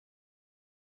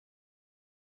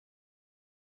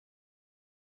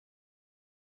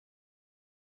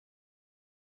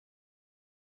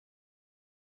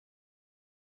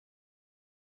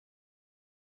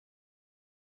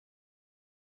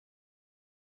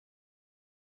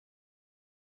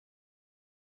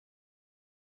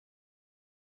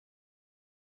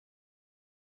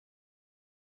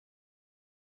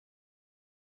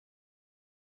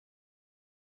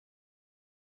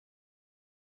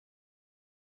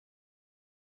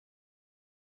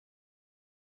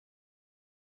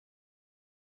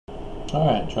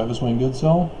Alright, Travis Wayne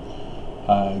Goodsell.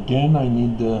 Again, I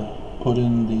need to put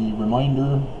in the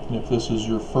reminder, if this is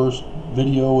your first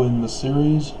video in the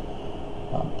series,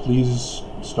 please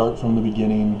start from the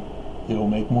beginning. It'll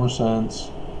make more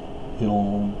sense.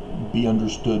 It'll be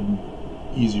understood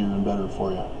easier and better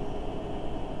for you.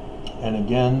 And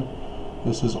again,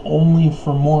 this is only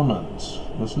for Mormons.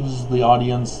 This is the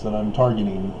audience that I'm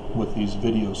targeting with these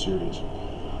video series.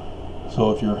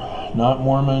 So if you're not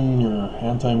Mormon, you're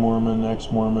anti-Mormon,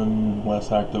 ex-Mormon, less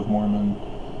active Mormon,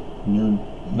 you're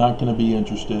not going to be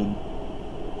interested.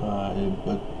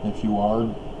 But if you are,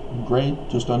 great.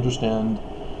 Just understand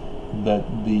that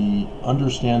the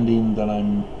understanding that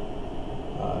I'm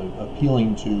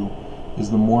appealing to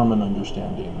is the Mormon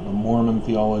understanding, the Mormon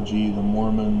theology, the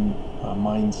Mormon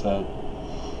mindset.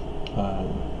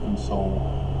 And so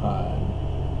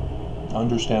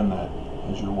understand that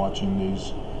as you're watching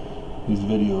these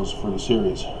videos for the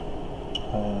series.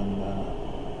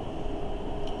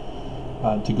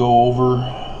 And to go over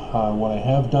what I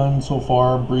have done so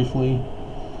far briefly,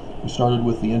 we started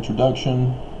with the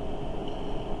introduction,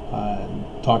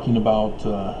 talking about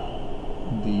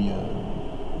the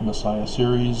Messiah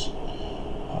series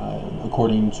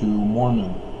according to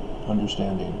Mormon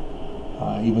understanding.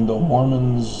 Even though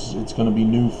Mormons, it's going to be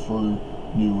new for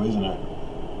you, isn't it?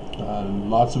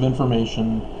 Lots of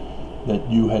information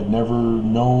that you had never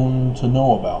known to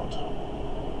know about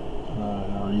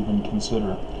or even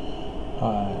consider.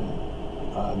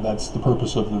 That's the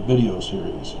purpose of the video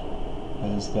series,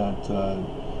 is that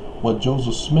what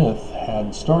Joseph Smith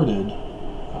had started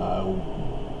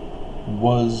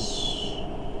was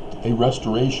a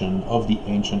restoration of the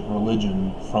ancient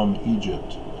religion from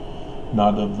Egypt,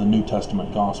 not of the New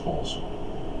Testament Gospels.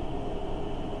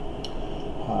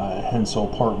 And so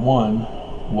part one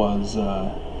was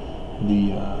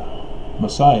the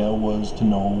Messiah was to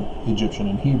know Egyptian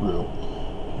and Hebrew,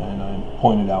 and I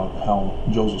pointed out how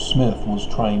Joseph Smith was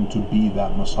trying to be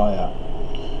that Messiah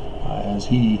as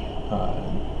he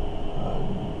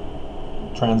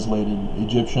translated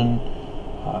Egyptian.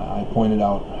 I pointed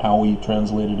out how he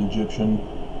translated Egyptian,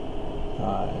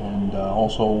 and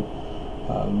also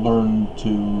learned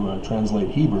to translate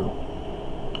Hebrew,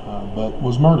 but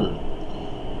was murdered.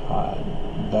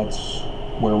 That's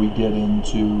where we get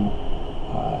into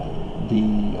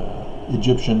the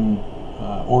Egyptian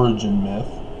origin myth,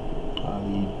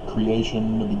 the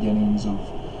creation, the beginnings of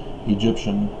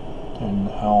Egyptian, and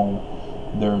how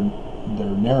their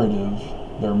narrative,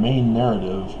 their main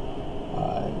narrative,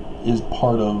 is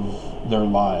part of their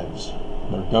lives,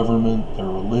 their government, their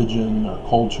religion, their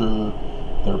culture,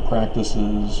 their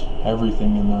practices.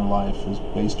 Everything in their life is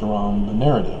based around the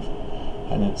narrative,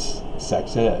 and it's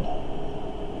sex ed.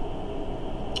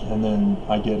 And then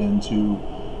I get into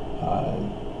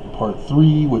part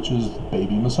three, which is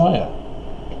Baby Messiah.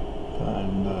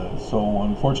 And so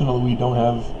unfortunately we don't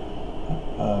have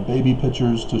baby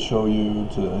pictures to show you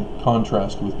to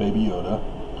contrast with Baby Yoda.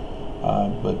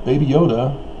 But Baby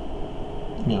Yoda,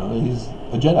 you know, he's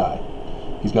a Jedi.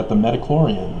 He's got the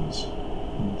midichlorians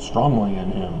strongly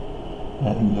in him.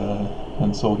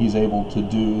 And so he's able to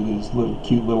do this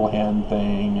cute little hand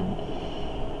thing, and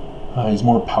he's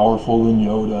more powerful than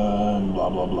Yoda, and blah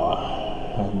blah blah.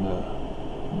 And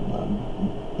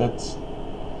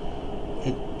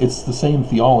it's the same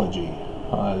theology.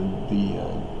 The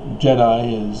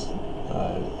Jedi is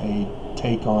a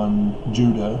take on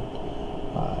Judah,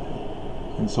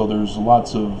 and so there's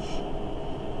lots of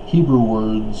Hebrew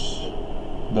words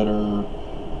that are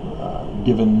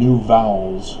given new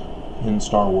vowels in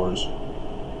Star Wars.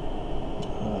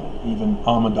 Even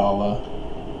Amidala,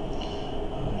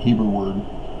 Hebrew word.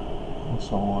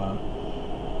 So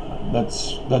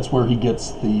that's where he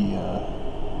gets the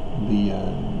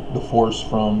Force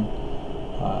from,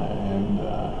 and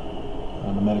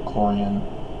the midichlorian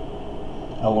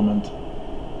element.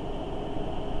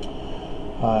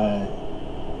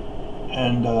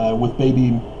 And with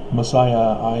Baby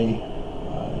Messiah,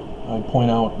 I point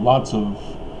out lots of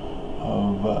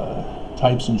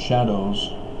types and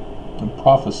shadows and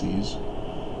prophecies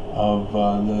of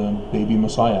the Baby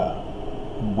Messiah,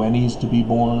 when he's to be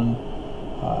born,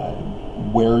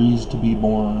 where he's to be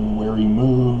born, where he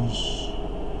moves,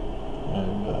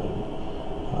 and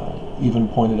even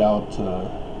pointed out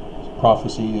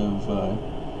prophecy of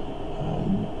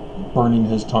burning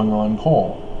his tongue on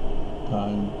coal,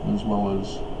 as well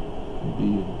as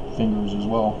the fingers as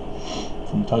well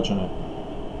from touching it,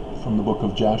 from the book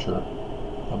of Jasher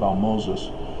about Moses.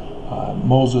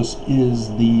 Moses is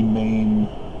the main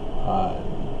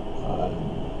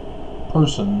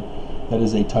person that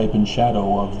is a type and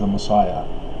shadow of the Messiah.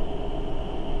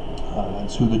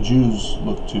 That's who the Jews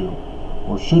look to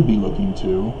or should be looking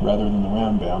to, rather than the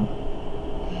Rambam,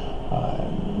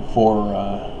 for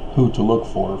who to look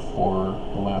for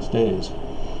the last days.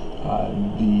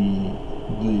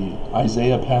 The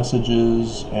Isaiah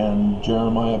passages and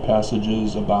Jeremiah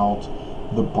passages about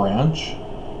the branch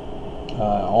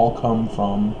all come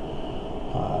from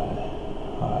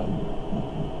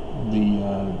the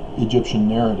Egyptian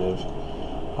narrative.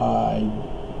 I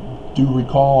do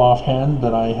recall offhand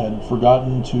that I had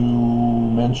forgotten to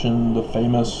mention the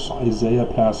famous Isaiah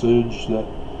passage that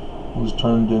was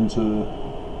turned into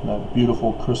that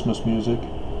beautiful Christmas music,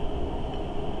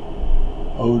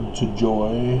 Ode to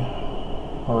Joy.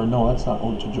 Or no, that's not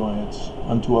Ode to Joy, it's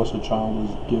Unto Us a Child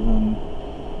is Given.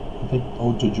 I think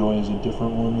Ode to Joy is a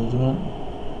different one, isn't it?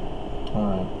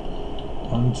 Alright.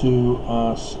 Unto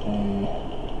us a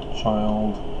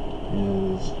child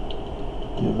is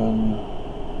given,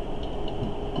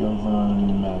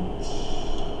 government.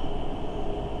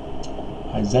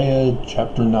 Isaiah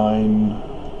chapter 9,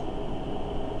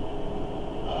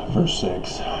 verse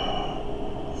 6.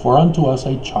 For unto us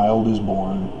a child is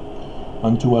born,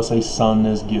 unto us a son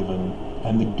is given,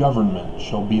 and the government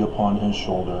shall be upon his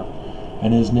shoulder,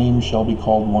 and his name shall be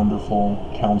called Wonderful,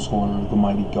 Counselor, the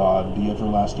Mighty God, the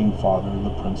Everlasting Father,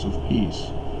 the Prince of Peace.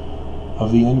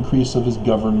 Of the increase of his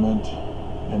government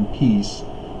and peace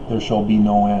there shall be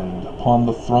no end, upon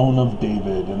the throne of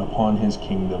David and upon his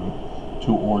kingdom,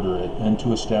 to order it, and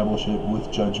to establish it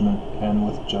with judgment and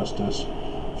with justice,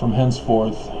 from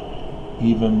henceforth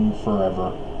even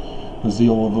forever. The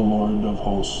zeal of the Lord of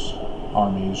hosts'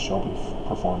 armies shall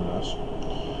perform this.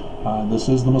 This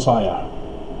is the Messiah.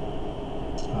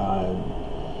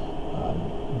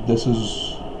 This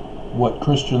is what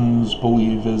Christians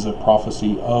believe is a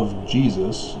prophecy of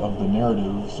Jesus, of the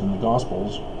narratives in the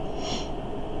Gospels.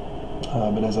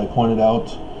 But as I pointed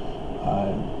out,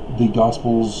 the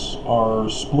Gospels are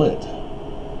split.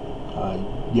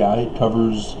 Yeah, it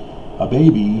covers a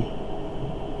baby,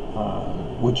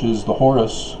 which is the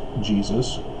Horus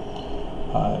Jesus,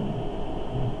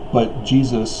 but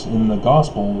Jesus in the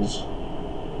Gospels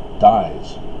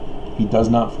dies. He does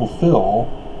not fulfill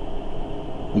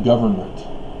the government.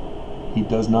 He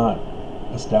does not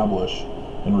establish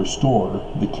and restore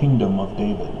the kingdom of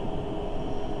David.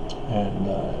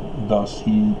 And thus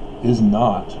he is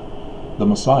not the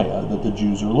Messiah that the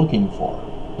Jews are looking for.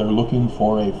 They're looking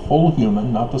for a full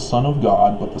human, not the Son of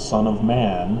God, but the Son of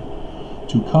Man,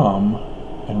 to come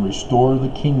and restore the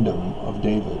kingdom of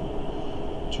David,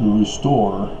 to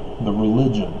restore the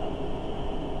religion,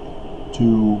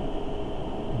 to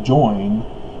join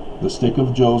the stick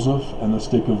of Joseph and the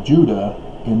stick of Judah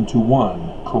into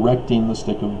one, correcting the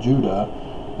stick of Judah,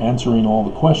 answering all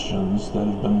the questions that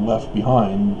have been left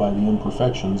behind by the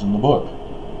imperfections in the book.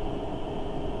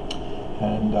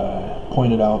 And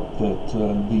pointed out that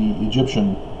the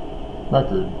Egyptian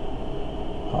record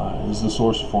is the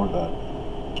source for that,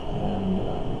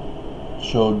 and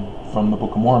showed from the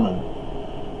Book of Mormon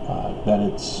that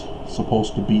it's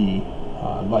supposed to be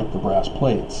like the brass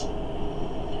plates,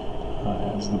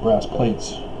 as the brass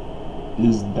plates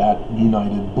is that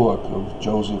united book of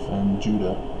Joseph and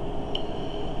Judah.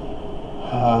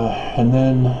 And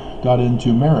then got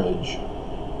into marriage.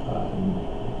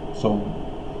 So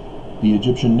the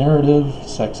Egyptian narrative,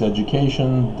 sex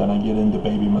education, then I get into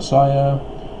baby Messiah,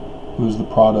 who's the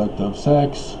product of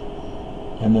sex,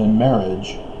 and then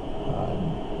marriage,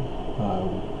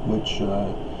 which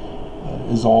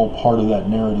is all part of that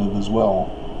narrative as well.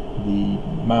 The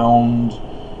mound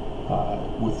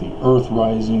with the earth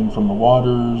rising from the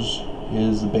waters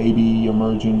is the baby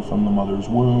emerging from the mother's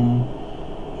womb,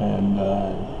 and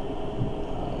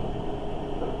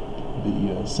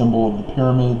the symbol of the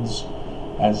pyramids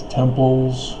as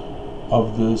temples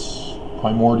of this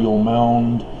primordial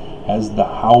mound, as the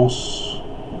house,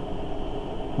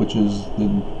 which is the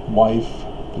wife,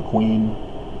 the queen,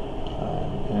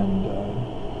 and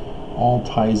all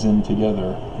ties in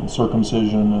together, and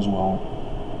circumcision as well.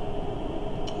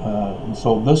 And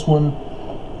so this one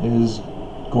is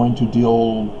going to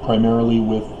deal primarily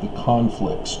with the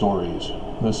conflict stories.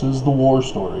 This is the war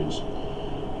stories.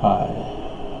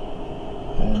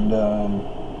 And I'm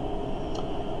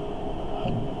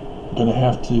going to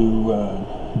have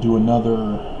to do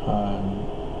another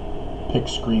pic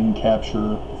screen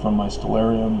capture from my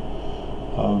stellarium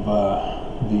of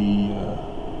the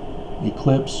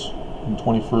eclipse on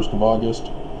 21st of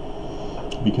August,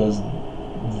 because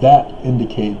that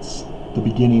indicates the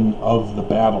beginning of the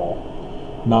battle,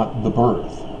 not the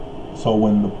birth. So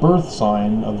when the birth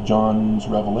sign of John's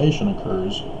revelation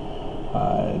occurs,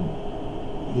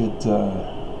 it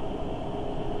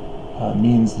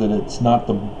means that it's not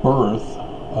the birth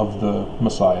of the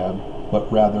Messiah,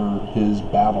 but rather his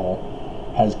battle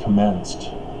has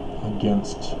commenced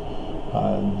against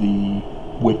the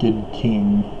wicked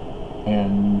king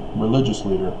and religious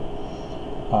leader.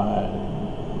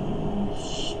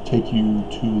 Take you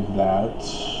to that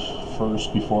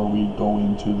first before we go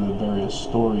into the various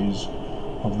stories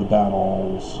of the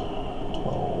battles.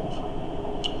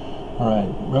 12. Alright,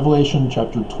 Revelation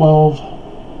chapter 12.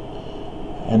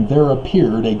 And there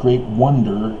appeared a great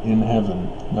wonder in heaven.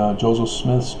 Joseph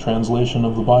Smith's translation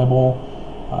of the Bible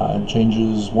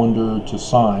changes wonder to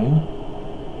sign.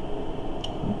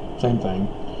 Same thing.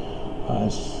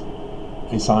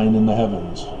 A sign in the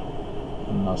heavens.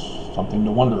 And thus something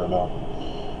to wonder about.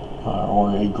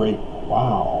 Or a great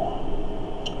wow.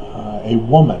 A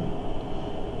woman.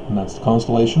 And that's the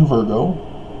constellation Virgo.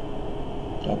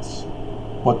 That's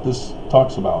what this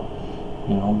talks about.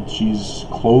 You know, she's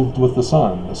clothed with the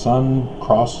sun. The sun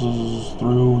crosses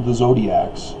through the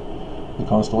zodiacs, the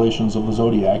constellations of the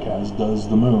zodiac, as does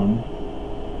the moon,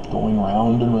 going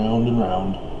round and round and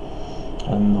round.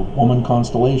 And the woman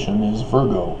constellation is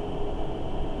Virgo,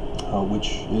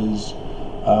 which is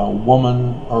a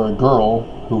woman or a girl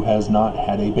who has not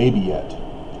had a baby yet,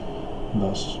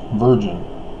 thus virgin.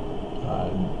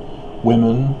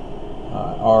 Women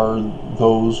are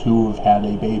those who have had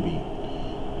a baby.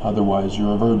 Otherwise,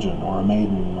 you're a virgin or a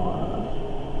maiden or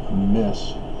a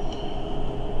miss,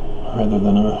 rather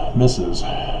than a Mrs.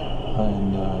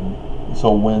 And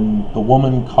so when the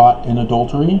woman caught in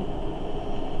adultery,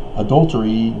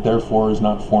 adultery therefore is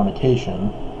not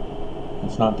fornication.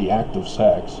 It's not the act of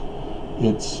sex.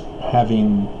 It's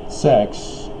having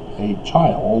sex, a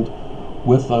child,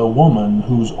 with a woman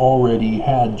who's already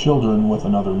had children with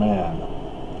another man.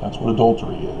 That's what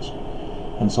adultery is.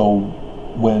 And so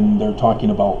when they're talking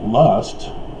about lust,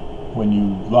 when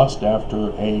you lust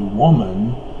after a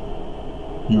woman,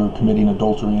 you're committing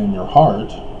adultery in your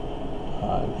heart.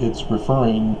 It's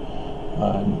referring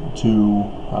to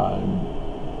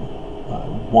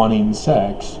wanting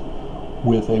sex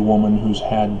with a woman who's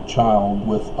had child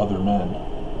with other men,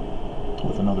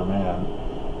 with another man,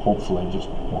 hopefully just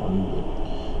one.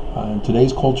 But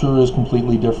today's culture is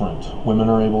completely different. Women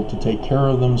are able to take care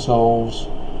of themselves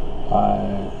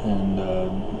and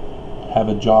have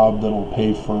a job that'll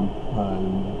pay for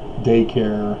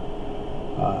daycare,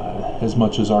 as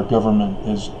much as our government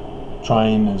is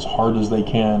trying as hard as they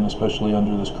can, especially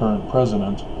under this current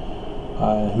president,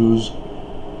 whose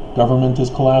government is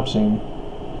collapsing,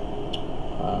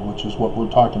 which is what we're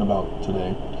talking about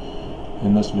today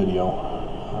in this video.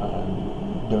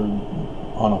 They're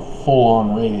on a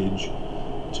full-on rage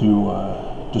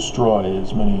to destroy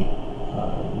as many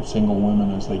single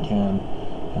women as they can,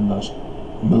 and thus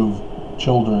move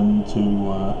children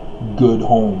to good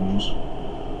homes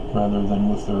rather than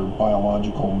with their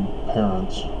biological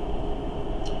parents.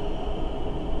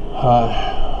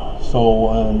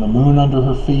 So the moon under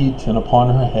her feet, and upon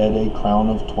her head a crown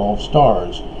of 12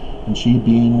 stars. And she,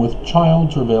 being with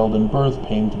child, travailed in birth,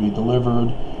 pain to be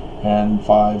delivered. And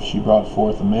 5, she brought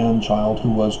forth a man-child who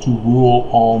was to rule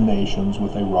all nations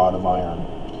with a rod of iron.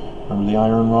 Remember the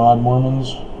iron rod,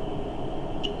 Mormons?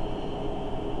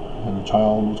 And the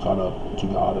child was caught up to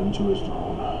God and to his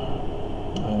throne.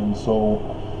 And so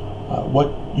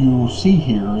what you see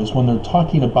here is when they're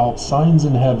talking about signs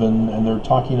in heaven, and they're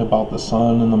talking about the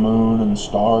sun and the moon and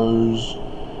stars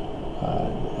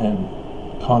and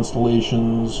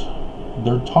constellations,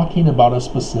 they're talking about a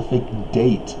specific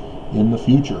date in the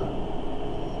future.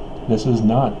 This is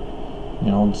not,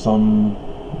 some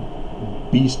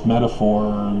beast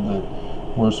metaphor that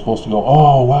we're supposed to go,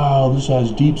 oh wow, this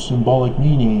has deep symbolic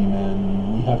meaning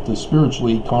and we have to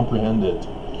spiritually comprehend it.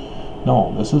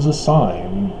 No, this is a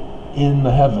sign in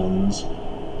the heavens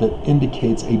that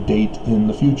indicates a date in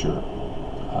the future.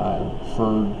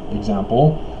 For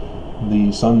example,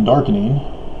 the sun darkening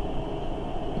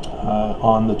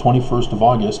on the 21st of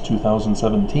August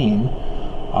 2017,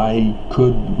 I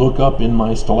could look up in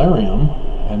my stellarium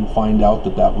and find out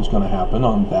that that was going to happen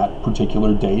on that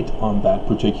particular date, on that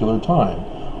particular time.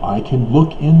 I can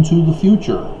look into the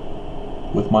future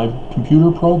with my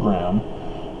computer program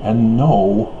and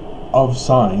know of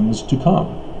signs to come.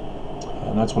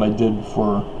 And that's what I did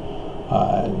for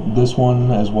this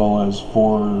one, as well as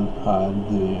for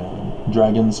the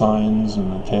dragon signs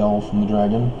and the tail from the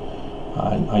dragon.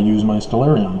 I use my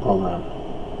stellarium program.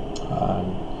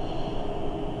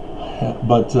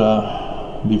 But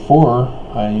before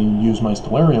I used my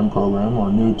stellarium program,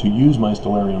 or knew to use my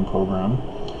stellarium program,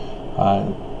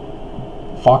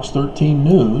 Fox 13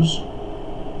 News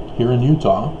here in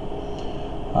Utah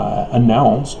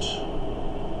announced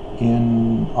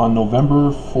on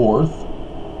November 4th,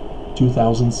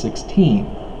 2016,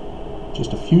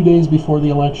 just a few days before the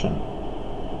election,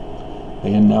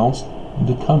 they announced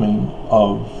the coming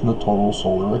of the total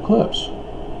solar eclipse.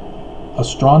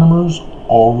 Astronomers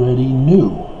already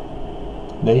knew.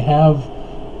 They have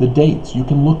the dates. You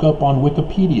can look up on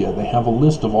Wikipedia. They have a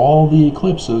list of all the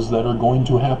eclipses that are going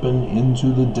to happen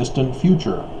into the distant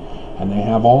future. And they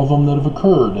have all of them that have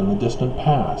occurred in the distant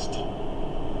past.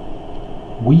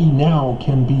 We now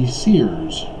can be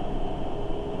seers.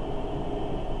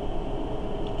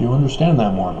 Do you understand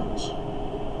that, Mormons?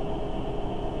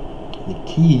 The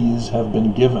keys have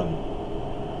been given.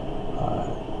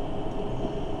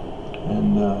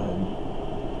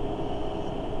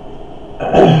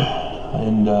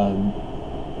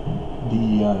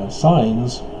 The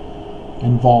signs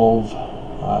involve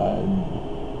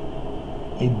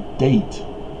a date,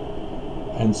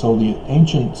 and so the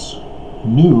ancients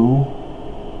knew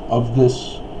of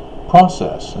this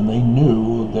process, and they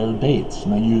knew their dates,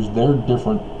 and they used their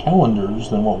different calendars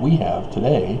than what we have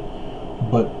today,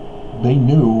 but they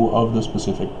knew of the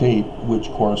specific date which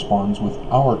corresponds with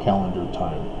our calendar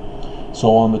time.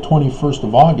 So on the 21st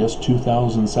of August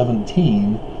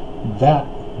 2017, that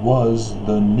was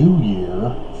the new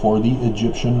year for the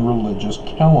Egyptian religious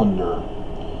calendar.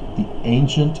 The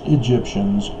ancient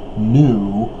Egyptians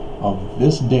knew of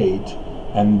this date,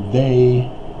 and they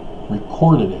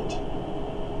recorded it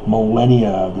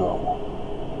millennia ago.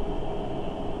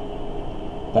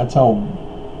 That's how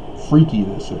freaky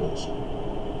this is.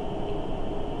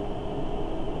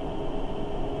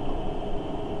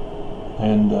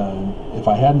 And if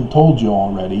I hadn't told you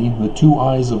already, the two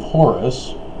eyes of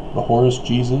Horus, the Horus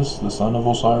Jesus, the son of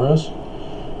Osiris,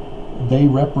 they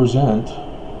represent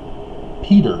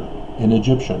Peter in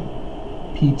Egyptian,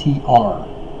 PTR.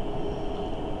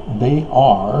 They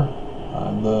are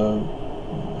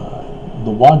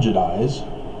the Wajid eyes,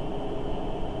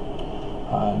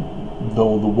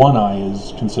 though the one eye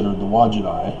is considered the Wajid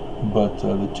eye, but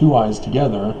the two eyes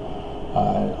together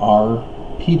are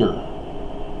Peter,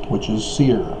 which is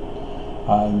seer.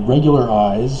 Regular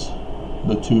eyes,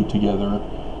 the two together,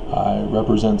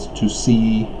 represents to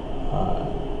see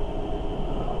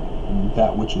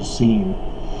that which is seen.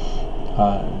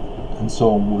 And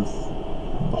so with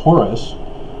Horus,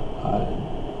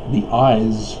 the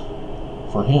eyes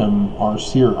for him are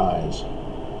seer eyes,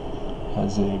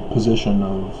 as a position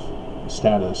of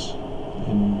status,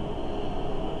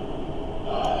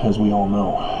 as we all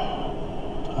know.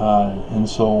 And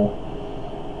so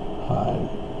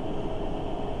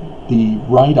the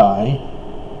right eye,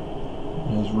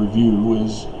 as review,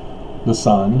 is the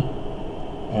sun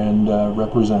and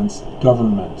represents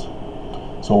government.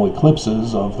 So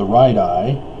eclipses of the right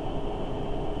eye,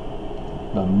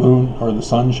 the moon or the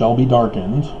sun shall be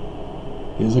darkened,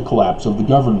 is a collapse of the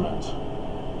government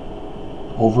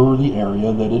over the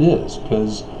area that it is,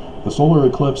 because the solar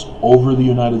eclipse over the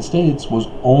United States was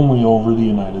only over the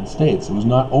United States. It was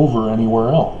not over anywhere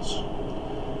else.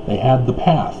 They had the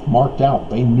path marked out.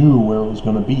 They knew where it was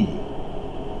going to be.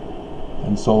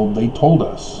 And so they told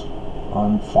us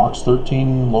on Fox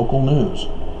 13 local news.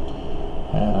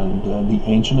 And the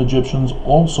ancient Egyptians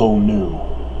also knew,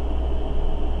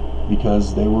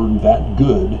 because they were that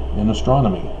good in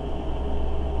astronomy.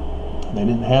 They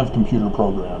didn't have computer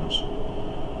programs.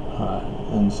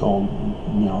 And so,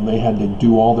 they had to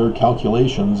do all their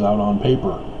calculations out on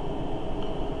paper,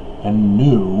 and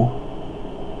knew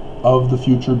of the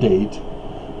future date.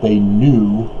 They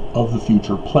knew of the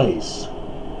future place.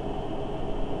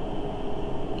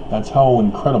 That's how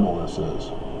incredible this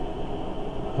is.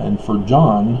 And for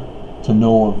John to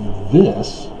know of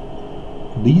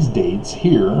these dates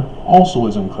here also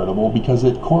is incredible, because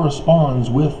it corresponds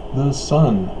with the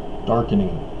sun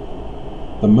darkening.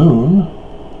 The moon,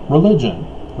 religion,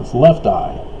 that's left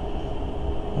eye.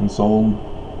 And so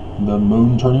the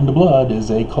moon turning to blood is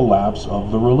a collapse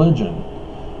of the religion.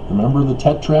 Remember the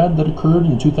tetrad that occurred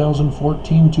in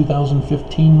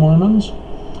 2014-2015, Mormons?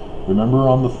 Remember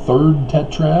on the third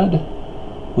tetrad,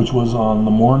 which was on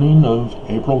the morning of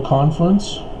April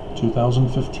conference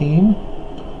 2015?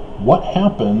 What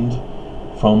happened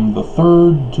from the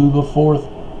third to the fourth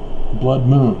blood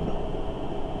moon?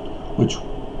 Which,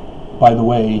 by the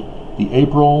way, the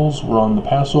Aprils were on the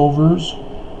Passovers,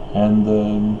 and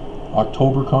the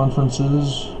October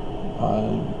conferences,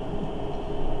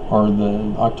 or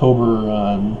the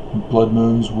October blood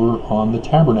moons, were on the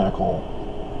Tabernacle,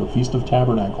 the Feast of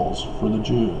Tabernacles for the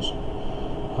Jews.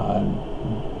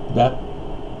 That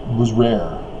was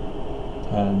rare,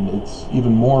 and it's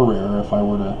even more rare if I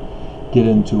were to get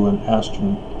into an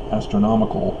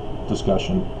astronomical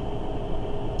discussion.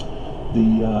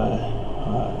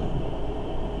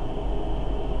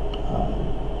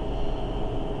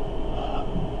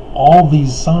 all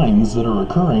these signs that are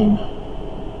occurring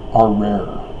are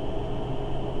rare.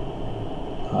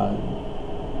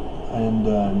 And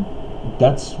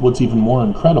that's what's even more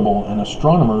incredible, and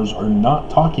astronomers are not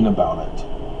talking about it.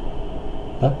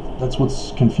 That's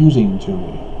what's confusing to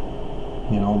me.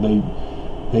 You know,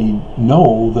 they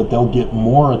know that they'll get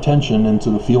more attention into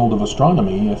the field of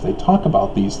astronomy if they talk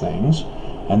about these things,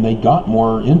 and they got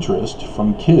more interest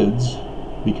from kids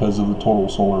because of the total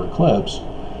solar eclipse,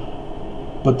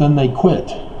 but then they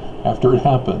quit after it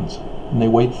happens, and they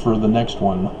wait for the next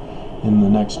one in the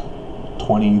next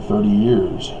 20, 30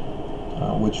 years,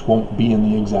 which won't be in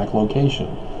the exact location.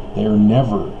 They are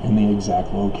never in the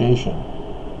exact location.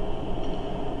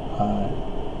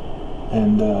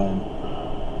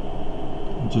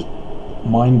 Just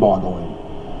mind-boggling.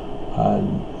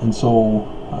 And so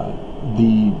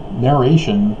the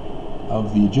narration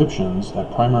of the Egyptians,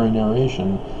 that primary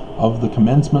narration of the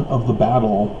commencement of the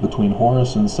battle between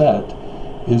Horus and Set,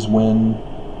 is when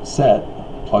Set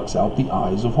plucks out the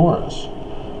eyes of Horus.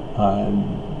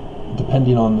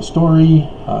 Depending on the story,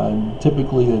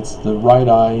 typically it's the right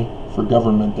eye for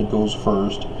government that goes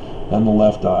first, then the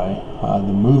left eye.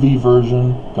 The movie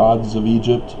version, Gods of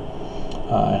Egypt,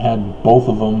 had both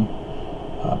of them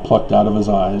plucked out of his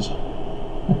eyes.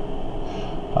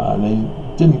 They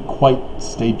didn't quite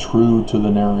stay true to the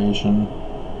narration,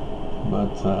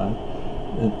 but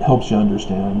it helps you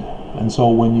understand. And so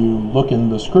when you look in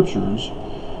the scriptures,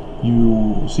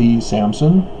 you see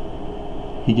Samson.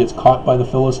 He gets caught by the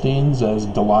Philistines as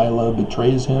Delilah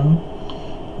betrays him,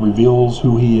 reveals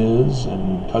who he is,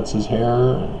 and cuts his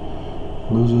hair, and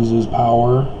loses his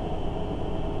power,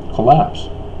 collapse,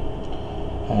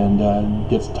 and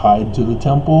gets tied to the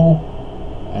temple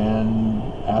and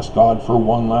asks God for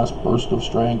one last burst of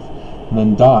strength, and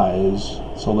then dies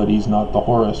so that he's not the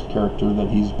Horus character that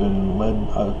he's been led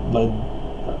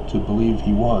to believe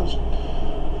he was.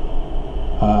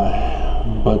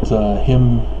 But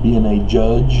him being a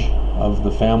judge of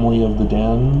the family of the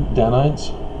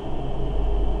Danites,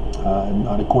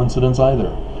 not a coincidence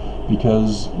either,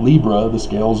 because Libra, the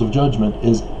scales of judgment,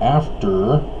 is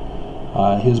after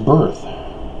his birth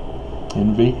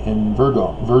in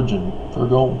Virgo,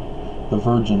 the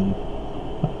virgin,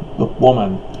 the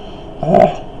woman,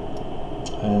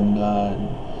 and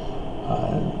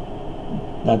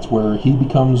that's where he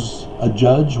becomes a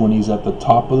judge, when he's at the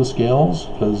top of the scales,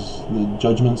 because the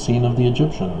judgment scene of the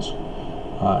Egyptians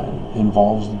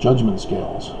involves the judgment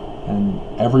scales, and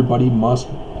everybody must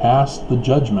pass the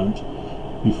judgment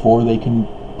before they can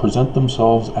present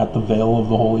themselves at the veil of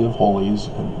the Holy of Holies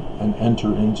and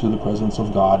enter into the presence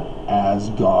of God as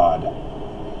God.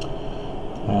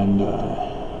 And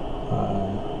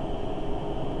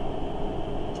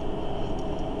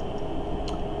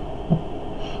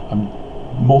I'm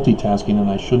multitasking, and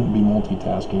I shouldn't be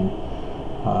multitasking,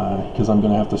 because I'm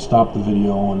going to have to stop the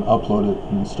video and upload it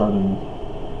and start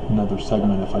another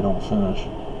segment if I don't finish.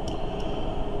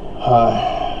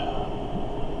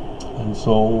 And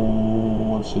so,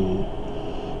 let's see,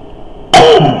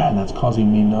 and that's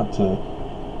causing me not to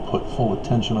put full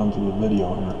attention onto the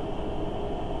video here.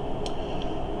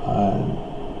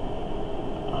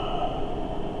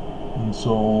 And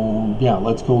so, yeah,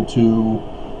 let's go to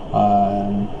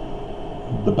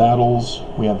the battles.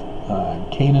 We have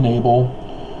Cain and Abel.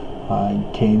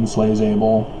 Cain slays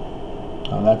Abel.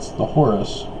 That's the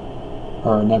Horus,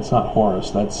 or that's not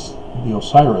Horus, that's the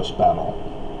Osiris battle.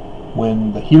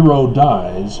 When the hero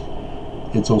dies,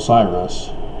 it's Osiris.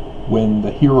 When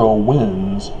the hero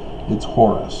wins, it's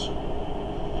Horus.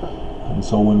 And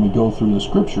so when we go through the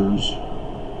scriptures,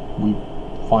 we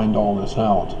find all this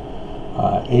out.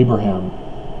 Abraham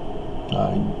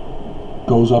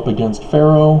goes up against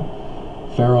Pharaoh.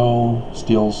 Pharaoh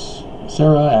steals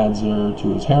Sarah, adds her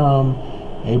to his harem.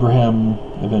 Abraham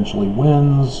eventually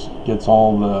wins, gets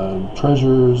all the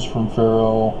treasures from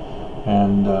Pharaoh,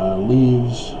 and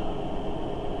leaves.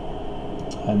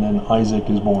 And then Isaac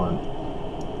is born.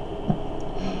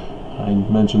 I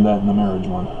mentioned that in the marriage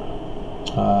one.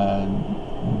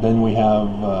 Then we have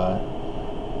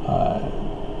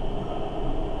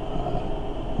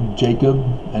Jacob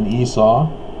and Esau,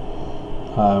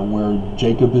 where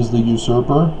Jacob is the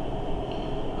usurper,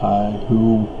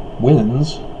 who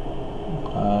wins.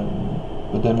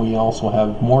 But then we also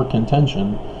have more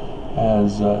contention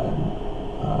as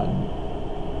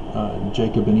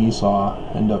Jacob and Esau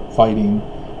end up fighting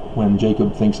when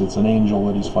Jacob thinks it's an angel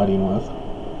that he's fighting with.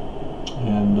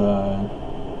 And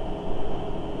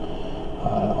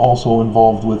also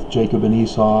involved with Jacob and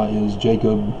Esau is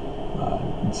Jacob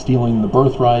stealing the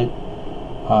birthright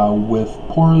with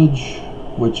porridge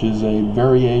which is a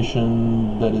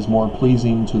variation that is more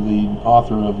pleasing to the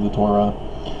author of the Torah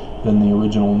than the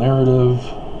original narrative,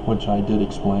 which I did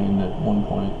explain at one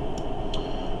point.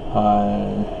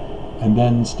 And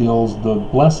then steals the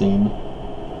blessing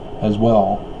as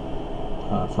well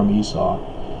from Esau,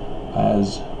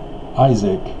 as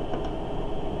Isaac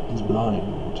is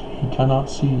blind. He cannot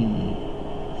see.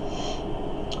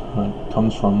 It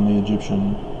comes from the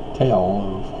Egyptian tale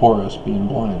of Horus being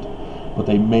blind. But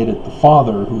they made it the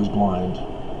father who is blind,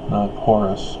 not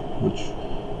Horus, which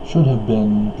should have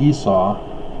been Esau,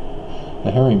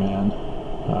 the hairy man,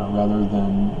 rather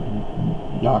than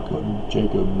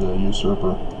Jacob, the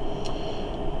usurper.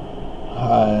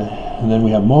 And then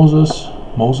we have Moses.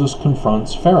 Moses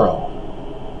confronts Pharaoh.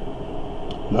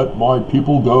 Let my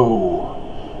people go.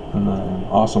 And an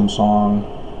awesome song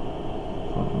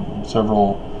from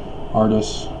several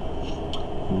artists.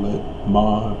 Let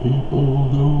my people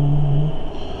go.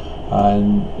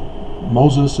 And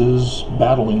Moses is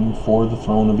battling for the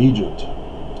throne of Egypt.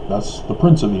 That's the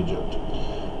prince of Egypt.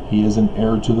 He is an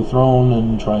heir to the throne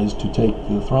and tries to take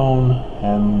the throne,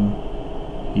 and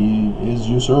he is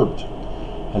usurped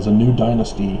as a new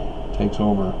dynasty takes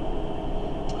over.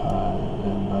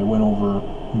 And I went over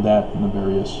that in the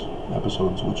various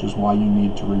episodes, which is why you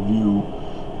need to review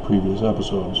previous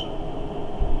episodes.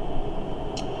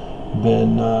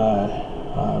 Then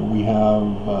we have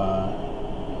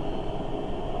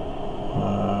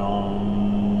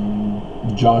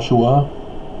Joshua,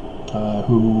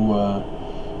 who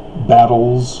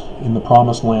battles in the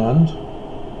Promised Land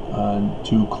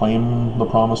to claim the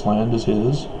Promised Land as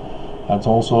his. That's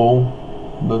also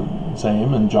the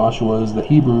same, and Joshua is the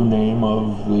Hebrew name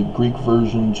of the Greek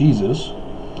version Jesus,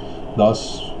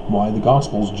 thus why the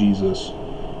Gospels Jesus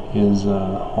is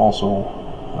also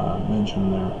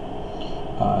mentioned there.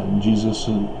 Jesus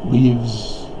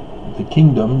leaves the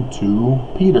kingdom to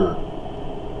Peter.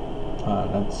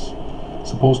 That's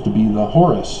supposed to be the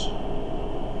Horus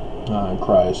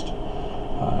Christ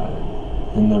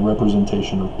in the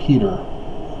representation of Peter.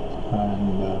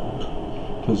 And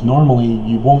because normally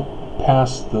you won't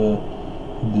pass the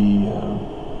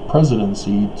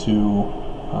presidency to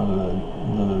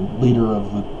the leader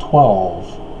of the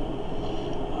 12.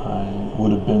 It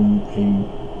would have been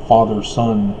a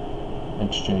father-son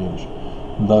exchange.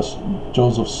 Thus,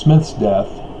 Joseph Smith's death,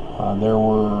 there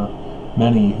were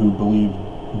many who believed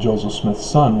Joseph Smith's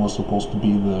son was supposed to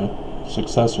be the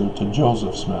successor to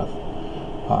Joseph Smith.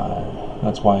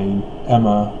 That's why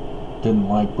Emma didn't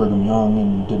like Brigham Young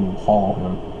and didn't follow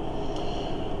him.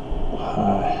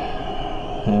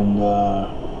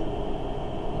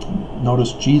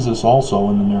 Notice Jesus also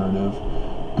in the narrative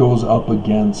goes up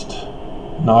against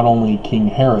not only King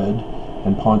Herod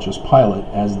and Pontius Pilate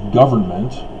as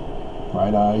government,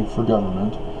 right eye for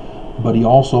government, but he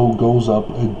also goes up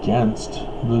against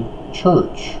the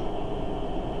church,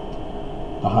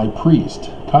 the high priest,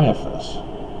 Caiaphas.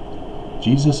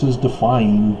 Jesus is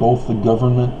defying both the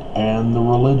government and the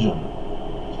religion.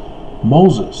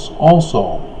 Moses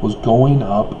also was going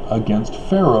up against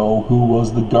Pharaoh, who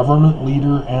was the government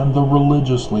leader and the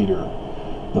religious leader.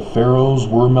 The pharaohs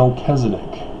were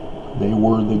Melchizedek. They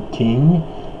were the king,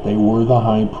 they were the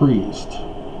high priest.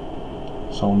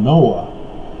 So Noah,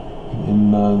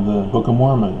 in the Book of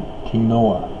Mormon, King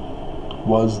Noah,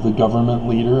 was the government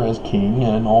leader as king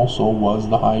and also was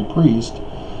the high priest,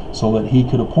 so that he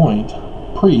could appoint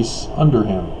priests under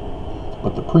him.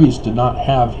 But the priests did not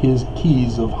have his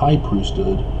keys of high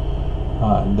priesthood.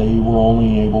 They were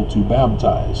only able to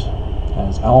baptize.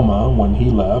 As Alma, when he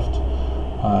left,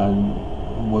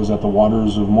 was at the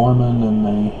waters of Mormon, and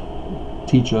they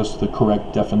teach us the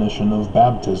correct definition of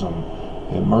baptism.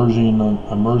 Immersion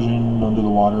under the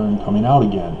water and coming out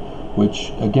again,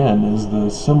 which again is the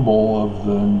symbol of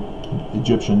the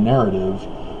Egyptian narrative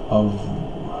of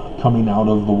coming out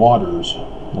of the waters,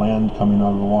 land coming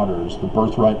out of the waters, the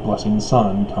birthright blessing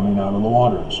son coming out of the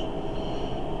waters.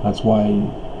 That's why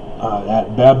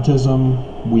at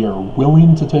baptism we are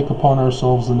willing to take upon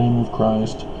ourselves the name of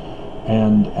Christ,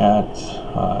 and at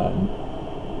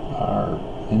our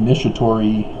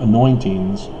initiatory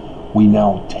anointings we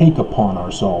now take upon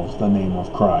ourselves the name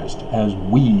of Christ as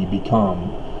we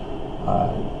become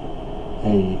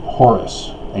a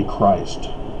Horus, a Christ.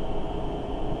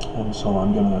 And so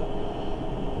I'm going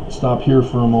to stop here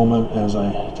for a moment as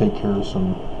I take care of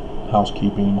some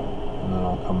housekeeping, and then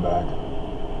I'll come back.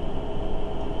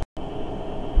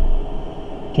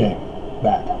 Okay,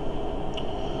 back.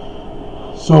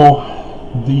 So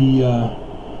the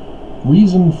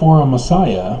reason for a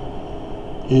Messiah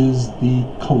is the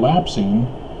collapsing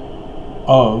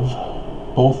of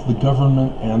both the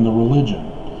government and the religion.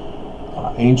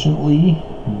 Anciently,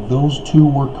 those two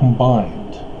were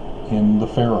combined in the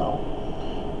Pharaoh.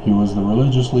 He was the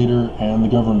religious leader and the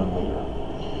government leader.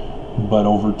 But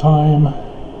over time,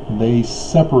 they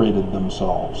separated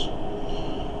themselves.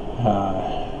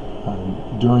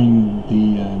 During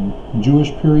the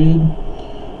Jewish period,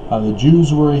 the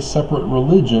Jews were a separate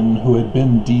religion who had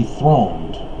been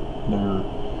dethroned.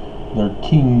 Their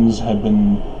kings had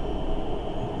been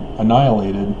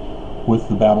annihilated with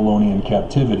the Babylonian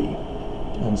captivity,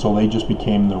 and so they just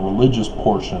became the religious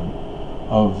portion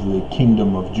of the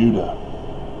kingdom of Judah.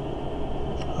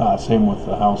 Same with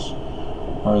the house,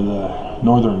 or the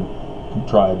northern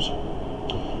tribes,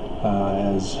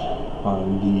 as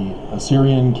the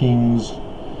Assyrian kings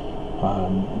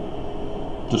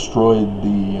destroyed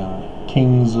the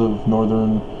kings of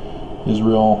northern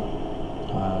Israel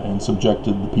and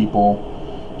subjected the people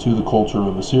to the culture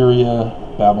of Assyria.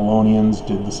 Babylonians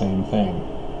did the same thing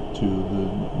to the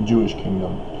Jewish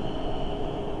kingdom.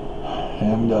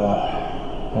 And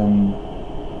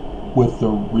with the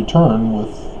return,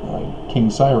 with King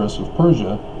Cyrus of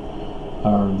Persia,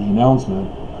 the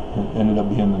announcement, it ended up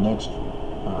being the next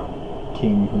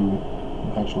king who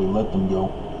actually let them go.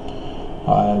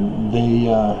 They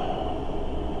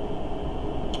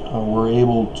were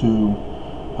able to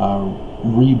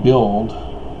rebuild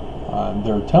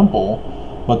their temple,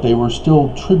 but they were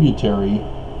still tributary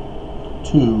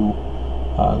to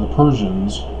the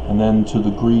Persians, and then to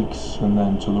the Greeks, and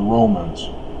then to the Romans.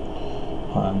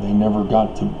 They never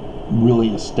got to really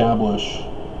establish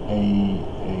a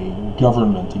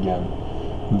government again.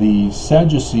 The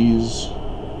Sadducees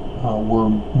were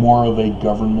more of a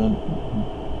government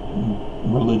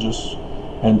religious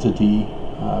entity,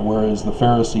 whereas the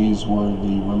Pharisees were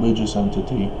the religious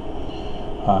entity,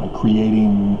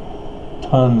 creating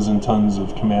tons and tons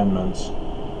of commandments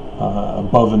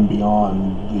above and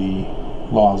beyond the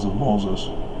laws of Moses.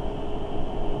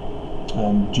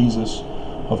 And Jesus,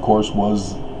 of course,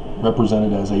 was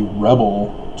represented as a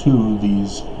rebel to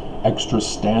these extra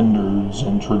standards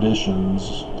and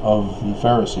traditions of the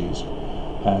Pharisees,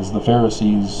 as the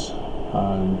Pharisees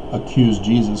accused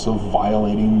Jesus of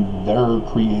violating their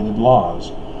created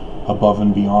laws above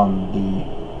and beyond the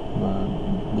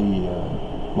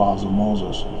laws of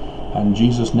Moses. And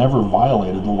Jesus never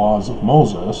violated the laws of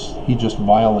Moses. He just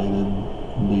violated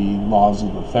the laws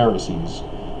of the Pharisees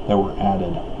that were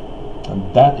added.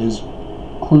 And that is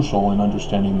crucial in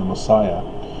understanding the Messiah.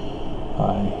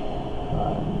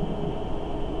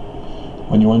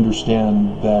 When you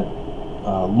understand that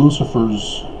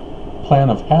Lucifer's plan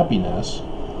of happiness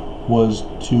was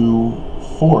to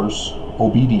force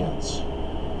obedience.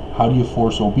 How do you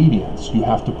force obedience? You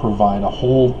have to provide a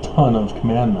whole ton of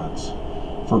commandments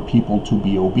for people to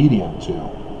be obedient to.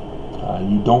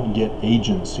 You don't get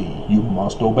agency. You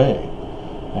must obey.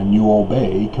 And you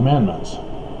obey commandments.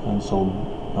 And so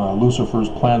Lucifer's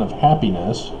plan of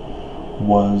happiness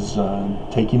was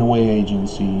taking away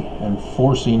agency and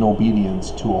forcing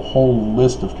obedience to a whole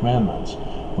list of commandments.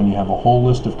 When you have a whole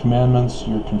list of commandments,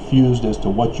 you're confused as to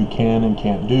what you can and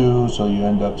can't do, so you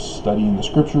end up studying the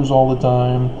scriptures all the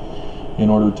time in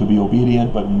order to be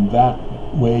obedient, but in that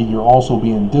way you're also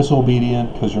being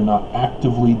disobedient because you're not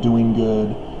actively doing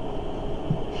good.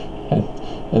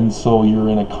 And so you're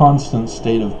in a constant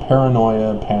state of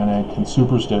paranoia, panic, and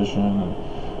superstition, and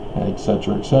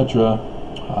etc., etc.,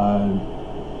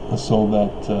 so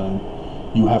that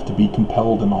you have to be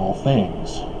compelled in all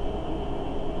things.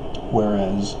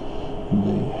 Whereas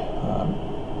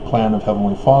the plan of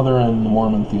Heavenly Father and the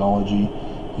Mormon theology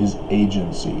is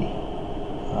agency.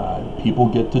 People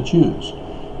get to choose.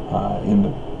 In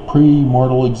the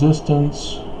pre-mortal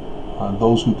existence,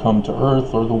 those who come to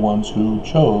earth are the ones who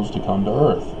chose to come to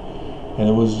earth. And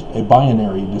it was a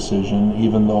binary decision,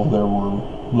 even though there were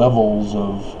levels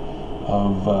of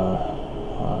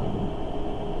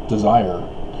desire.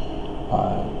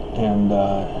 And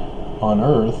on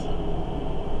earth,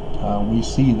 we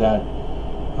see that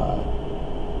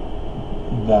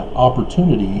that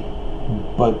opportunity,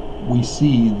 but we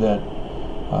see that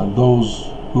those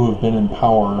who have been in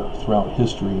power throughout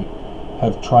history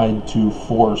have tried to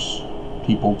force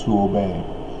people to obey.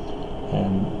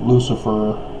 And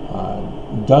Lucifer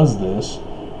does this,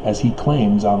 as he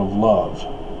claims, out of love,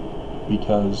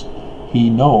 because he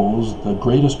knows the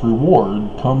greatest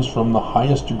reward comes from the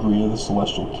highest degree of the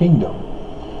celestial kingdom.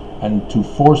 And to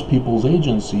force people's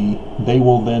agency, they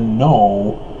will then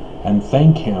know and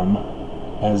thank him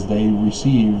as they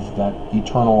receive that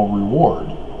eternal reward.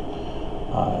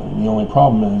 The only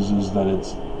problem is that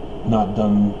it's not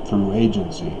done through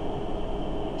agency.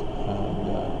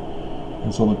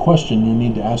 And so the question you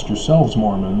need to ask yourselves,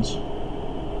 Mormons,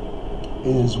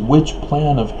 is which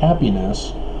plan of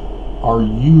happiness are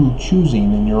you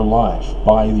choosing in your life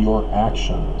by your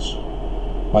actions,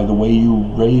 by the way you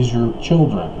raise your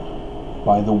children,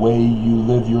 by the way you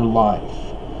live your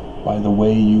life, by the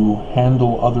way you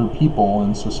handle other people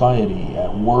in society,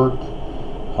 at work,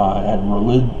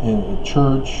 in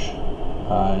church,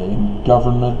 in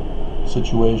government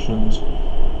situations.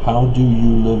 How do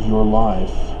you live your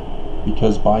life?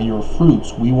 Because by your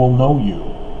fruits we will know you.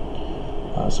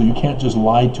 So you can't just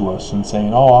lie to us and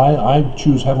saying, oh, I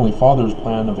choose Heavenly Father's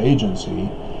plan of agency,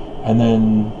 and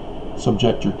then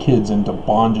subject your kids into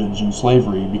bondage and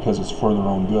slavery because it's for their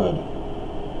own good.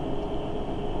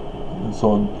 And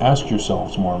so ask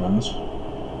yourselves, Mormons.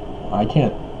 I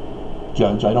can't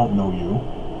judge. I don't know you.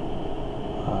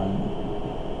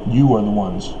 You are the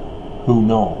ones who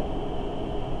know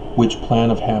which plan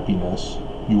of happiness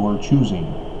you are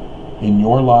choosing in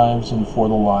your lives and for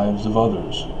the lives of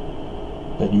others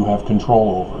that you have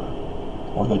control over,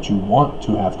 or that you want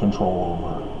to have control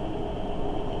over.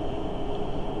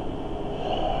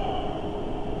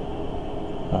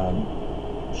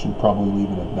 I should probably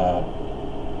leave it at that.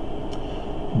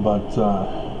 But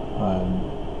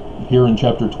here in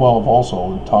chapter 12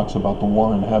 also, it talks about the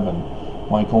war in heaven.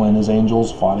 Michael and his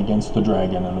angels fought against the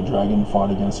dragon, and the dragon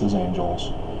fought against his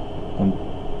angels, and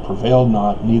prevailed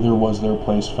not, neither was their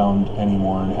place found any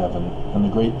more in heaven. And the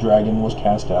great dragon was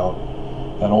cast out,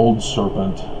 that old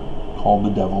serpent called the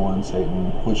devil and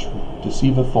Satan, which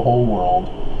deceiveth the whole world.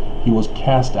 He was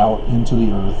cast out into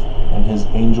the earth, and his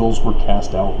angels were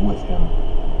cast out with him.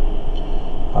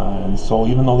 And so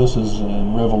even though this is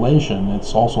in Revelation,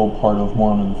 it's also part of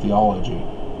Mormon theology.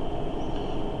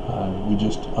 We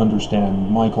just understand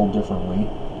Michael differently,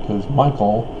 because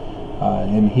Michael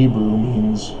in Hebrew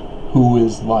means who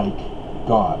is like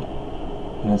God.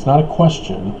 And it's not a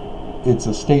question, it's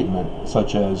a statement,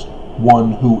 such as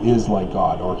one who is like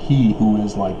God, or he who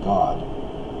is like God.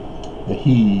 The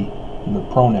he, the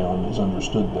pronoun, is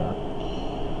understood there.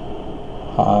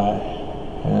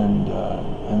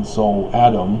 And so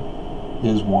Adam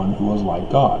is one who is like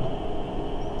God,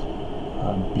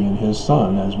 being his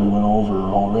son, as we went over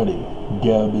already.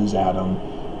 Geb is Adam,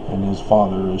 and his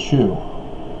father is Shu.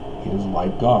 He is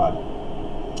like God.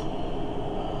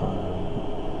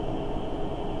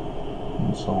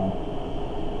 And so,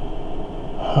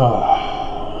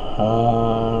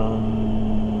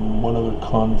 what other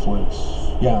conflicts?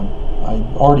 Yeah, I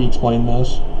already explained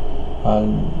this.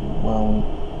 Well,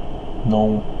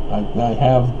 no, I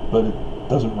have, but it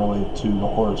doesn't relate to the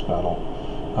Horus battle,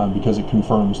 because it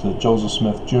confirms that Joseph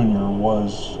Smith Jr.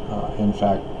 was, in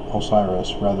fact,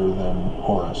 Osiris rather than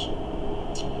Horus.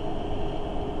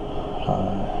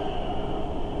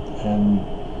 And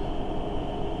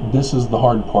this is the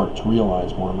hard part to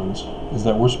realize, Mormons, is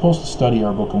that we're supposed to study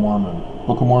our Book of Mormon.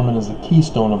 Book of Mormon is the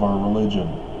keystone of our religion.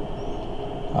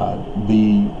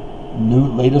 The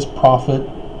latest prophet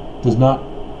does not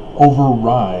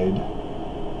override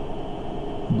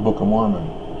the Book of Mormon.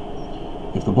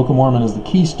 If the Book of Mormon is the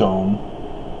keystone,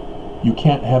 you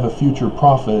can't have a future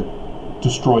prophet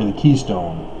destroy the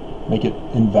keystone, make it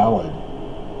invalid.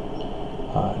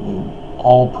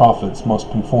 All prophets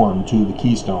must conform to the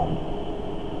keystone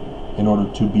in order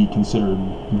to be considered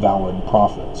valid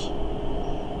prophets.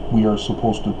 We are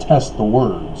supposed to test the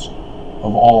words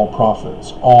of all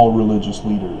prophets, all religious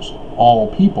leaders, all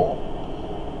people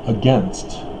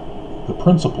against the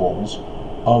principles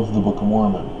of the Book of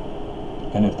Mormon.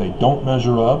 And if they don't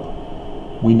measure up,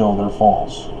 we know they're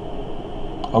false.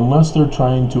 Unless they're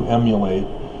trying to emulate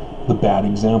the bad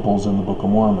examples in the Book of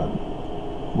Mormon.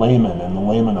 Laman and the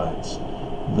Lamanites,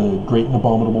 the Great and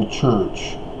Abominable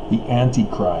Church, the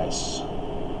Antichrists,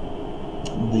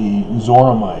 the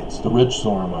Zoramites, the rich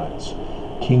Zoramites,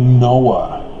 King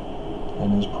Noah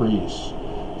and his priests,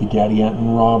 the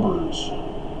Gadianton robbers,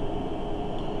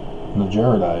 and the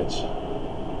Jaredites.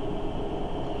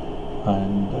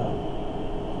 And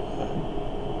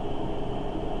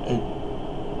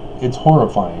it's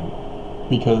horrifying,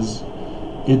 because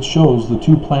it shows the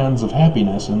two plans of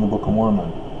happiness in the Book of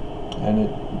Mormon, and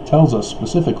it tells us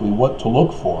specifically what to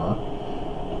look for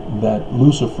that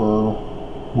Lucifer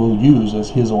will use as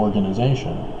his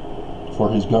organization for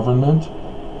his government,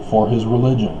 for his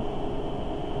religion.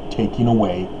 Taking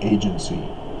away agency,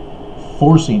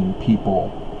 forcing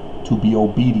people to be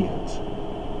obedient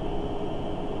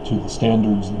to the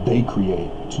standards they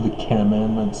create, to the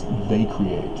commandments they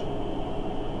create.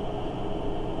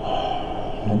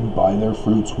 And by their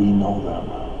fruits we know them.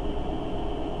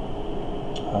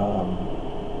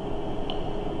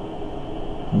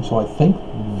 And so I think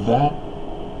that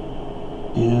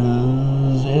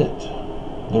is it.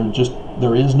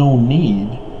 There is no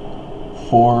need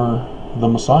for the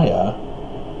Messiah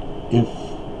if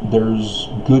there's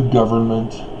good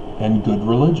government and good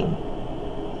religion.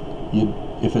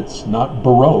 If it's not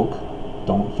Baroque,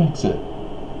 don't fix it.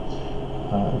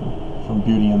 From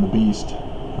Beauty and the Beast,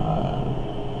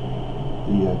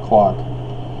 the clock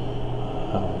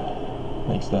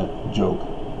makes that joke.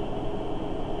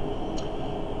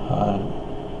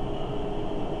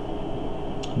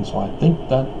 And so I think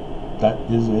that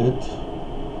is it.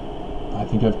 I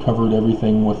think I've covered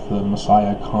everything with the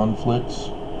Messiah conflicts.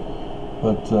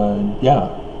 But yeah,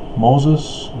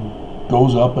 Moses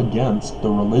goes up against the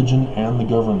religion and the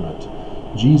government.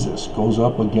 Jesus goes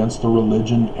up against the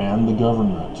religion and the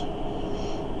government.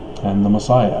 And the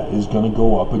Messiah is going to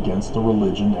go up against the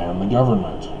religion and the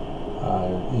government.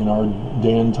 In our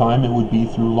day and time, it would be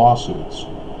through lawsuits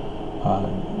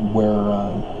where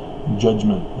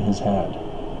judgment is had.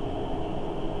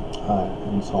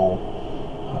 And so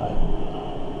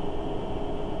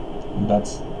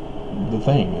that's the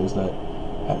thing, is that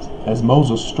as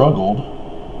Moses struggled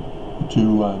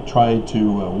to try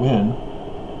to win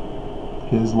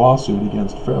his lawsuit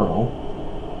against Pharaoh,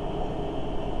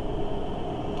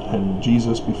 and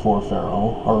Jesus before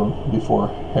Pharaoh, or before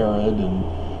Herod and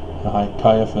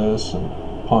Caiaphas and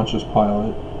Pontius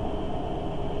Pilate,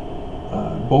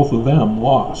 both of them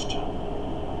lost.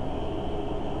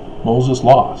 Moses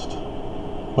lost,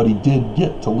 but he did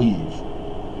get to leave.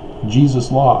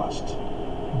 Jesus lost,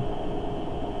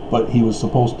 but he was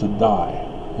supposed to die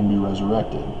and be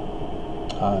resurrected.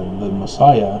 The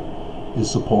Messiah is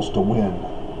supposed to win.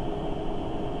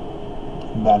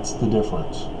 That's the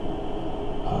difference.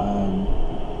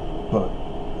 But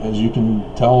as you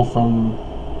can tell from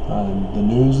the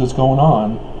news that's going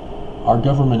on, our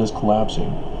government is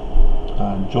collapsing.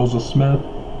 Joseph Smith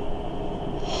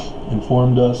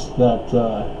informed us that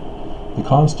the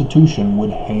Constitution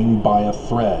would hang by a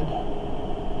thread,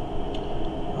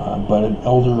 but an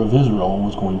elder of Israel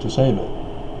was going to save it.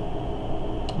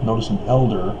 Notice, an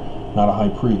elder, not a high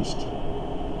priest.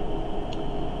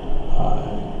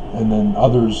 And then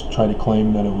others try to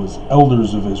claim that it was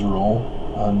elders of Israel.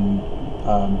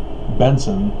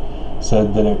 Benson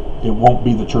said that it won't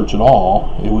be the church at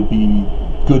all. It would be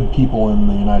good people in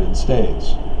the United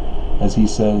States, as he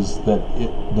says that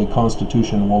the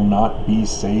Constitution will not be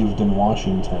saved in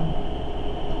Washington.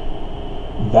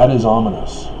 That is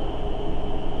ominous,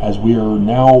 as we are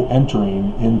now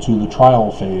entering into the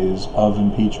trial phase of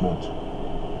impeachment,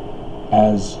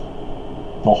 as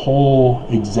the whole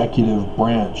executive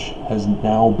branch has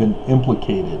now been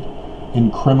implicated in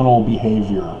criminal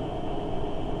behavior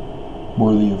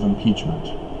worthy of impeachment.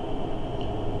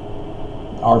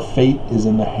 Our fate is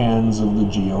in the hands of the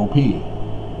GOP,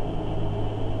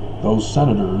 those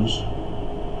senators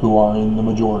who are in the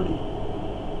majority.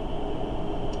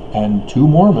 And 2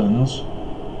 Mormons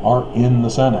are in the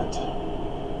Senate.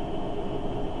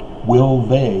 Will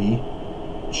they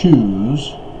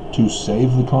choose to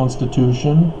save the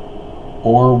Constitution,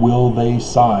 or will they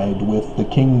side with the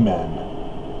kingmen?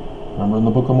 Remember in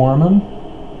the Book of Mormon?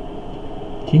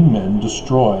 Kingmen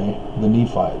destroy the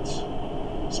Nephites,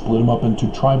 split them up into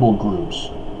tribal groups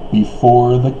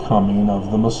before the coming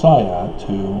of the Messiah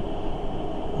to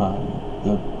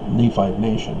the Nephite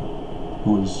nation,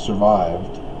 who has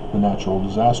survived the natural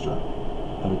disaster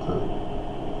that occurred.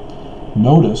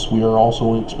 Notice we are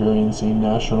also experiencing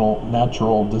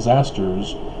natural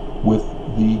disasters with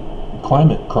the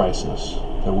climate crisis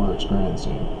that we're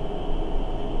experiencing.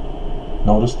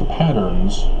 Notice the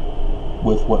patterns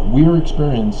with what we're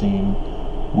experiencing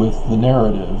with the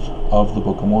narrative of the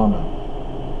Book of Mormon.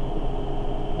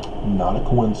 Not a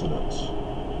coincidence.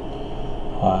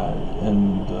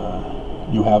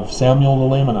 You have Samuel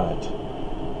the Lamanite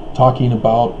talking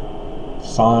about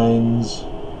signs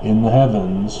in the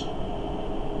heavens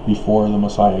before the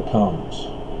Messiah comes,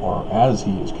 or as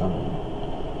he is coming,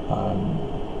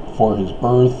 for his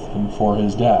birth and for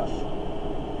his death.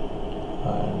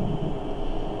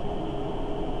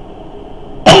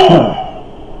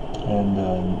 And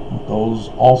those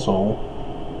also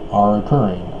are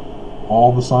occurring.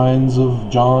 All the signs of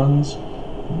John's,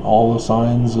 all the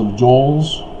signs of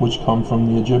Joel's, which come from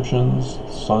the Egyptians,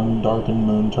 sun darkened,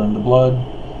 moon turned to blood,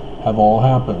 have all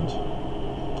happened.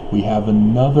 We have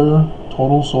another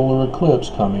total solar eclipse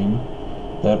coming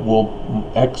that will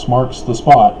X marks the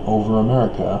spot over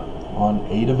America on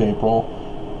 8 of April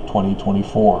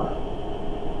 2024.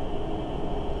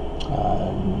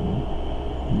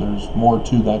 There's more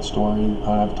to that story.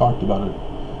 I've talked about it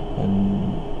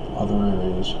in other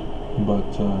areas, but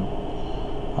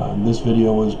this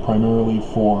video is primarily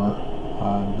for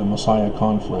the Messiah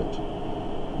conflict.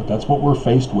 But that's what we're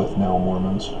faced with now,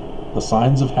 Mormons. The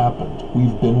signs have happened.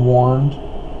 We've been warned,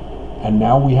 and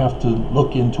now we have to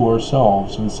look into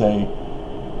ourselves and say,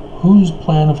 whose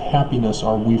plan of happiness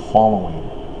are we following?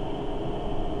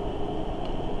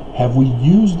 Have we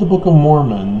used the Book of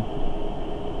Mormon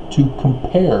to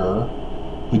compare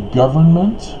the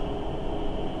government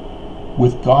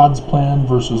with God's plan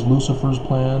versus Lucifer's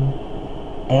plan,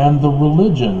 and the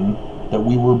religion that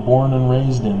we were born and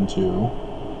raised into,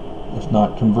 if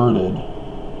not converted,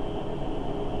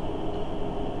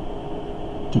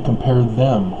 to compare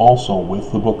them also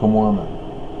with the Book of Mormon?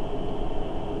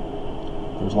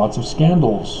 There's lots of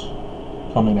scandals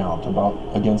coming out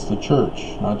against the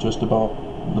church, not just about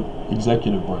the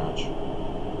executive branch.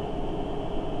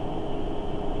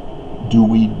 Do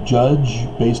we judge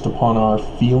based upon our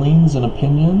feelings and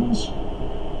opinions,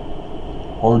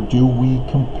 or do we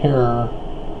compare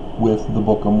with the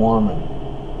Book of Mormon?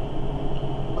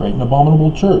 Great and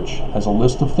Abominable Church has a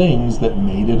list of things that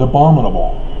made it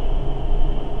abominable.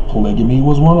 Polygamy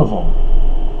was one of them.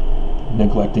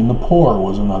 Neglecting the poor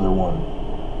was another one.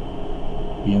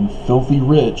 Being filthy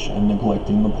rich and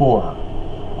neglecting the poor.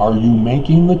 Are you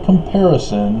making the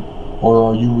comparison, or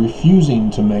are you refusing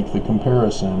to make the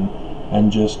comparison and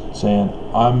just saying,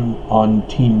 I'm on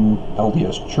Team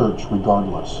LDS Church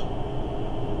regardless?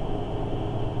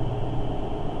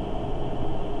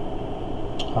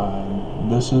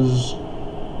 This is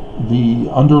the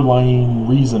underlying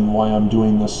reason why I'm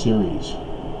doing this series,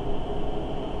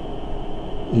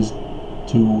 is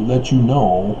to let you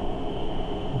know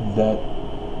that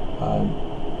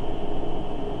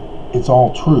it's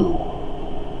all true.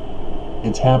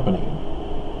 It's happening.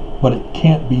 But it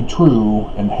can't be true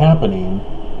and happening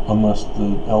unless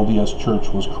the LDS Church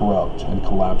was corrupt and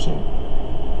collapsing.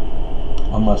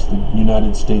 Unless the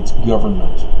United States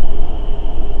government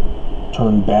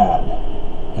turned bad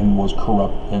and was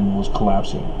corrupt and was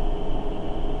collapsing.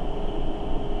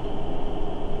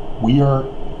 We are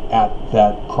at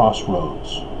that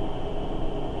crossroads.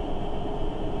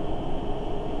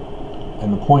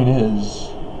 And the point is,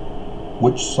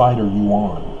 which side are you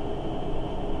on?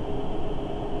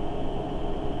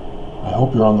 I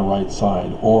hope you're on the right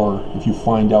side, or if you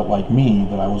find out like me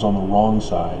that I was on the wrong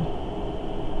side,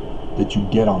 that you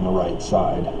get on the right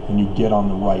side, and you get on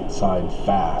the right side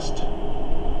fast.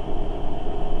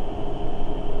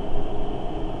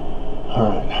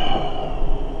 Alright.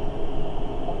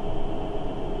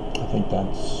 I think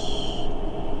that's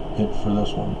it for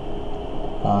this one.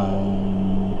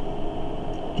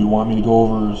 Do you want me to go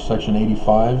over section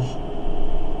 85?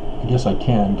 I guess I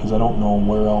can, because I don't know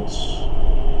where else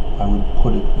I would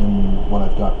put it in what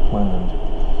I've got planned.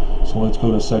 So let's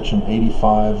go to section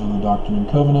 85 of the Doctrine and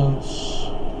Covenants,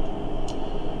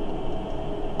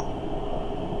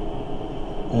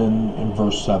 and in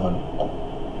verse 7.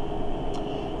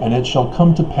 And it shall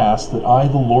come to pass that I,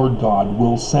 the Lord God,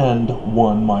 will send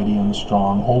one mighty and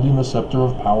strong, holding the scepter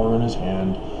of power in his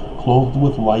hand, clothed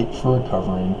with light for a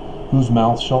covering, whose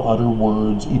mouth shall utter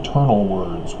words, eternal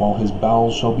words, while his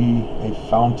bowels shall be a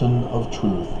fountain of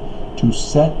truth, to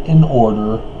set in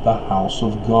order the house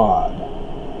of God,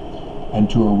 and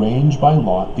to arrange by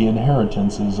lot the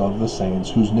inheritances of the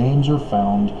saints, whose names are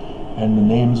found, and the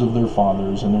names of their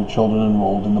fathers and their children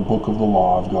enrolled in the book of the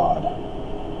law of God.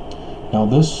 Now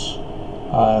this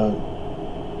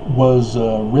was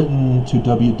written to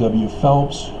W.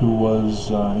 Phelps, who was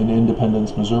in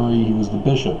Independence, Missouri. He was the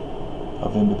bishop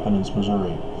of Independence,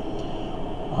 Missouri.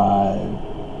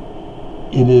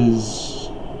 It is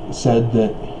said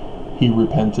that he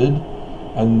repented,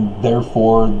 and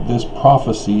therefore this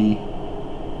prophecy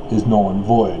is null and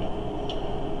void.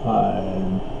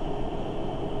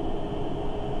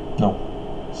 No,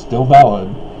 still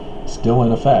valid, still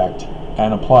in effect,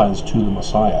 and applies to the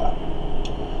Messiah.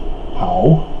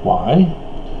 How? Why?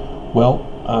 Well,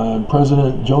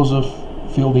 President Joseph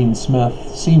Fielding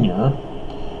Smith Sr.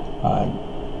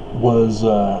 Was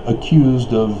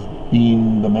accused of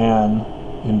being the man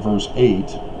in verse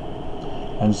 8,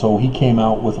 and so he came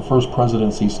out with a first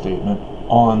presidency statement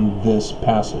on this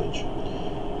passage,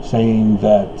 saying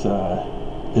that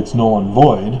it's null and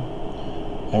void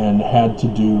and had to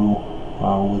do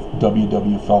with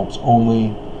W. Phelps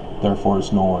only, therefore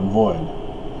it's null and void,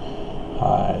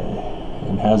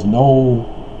 and has no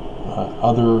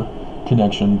other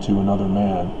connection to another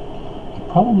man. I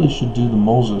probably should do the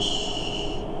Moses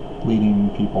leading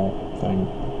people thing.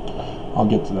 I'll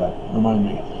get to that. Remind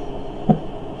me.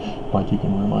 Like you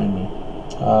can remind me.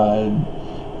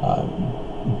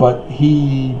 But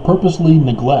he purposely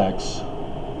neglects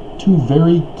two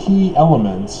very key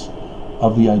elements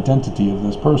of the identity of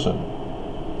this person.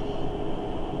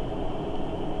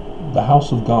 The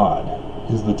house of God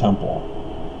is the temple.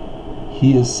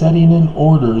 He is setting in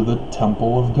order the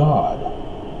temple of God.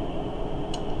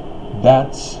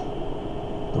 That's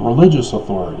the religious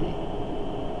authority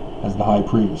as the high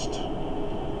priest.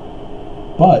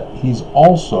 But he's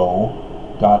also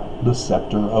got the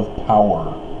scepter of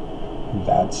power.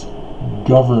 That's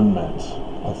government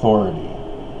authority.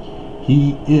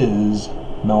 He is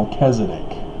Melchizedek,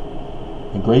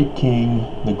 the great king,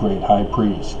 the great high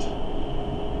priest.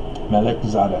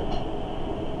 Melchizedek.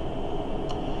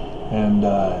 And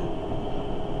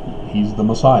he's the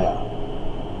Messiah.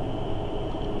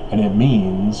 And it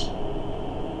means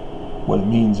what it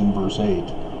means in verse 8.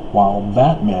 While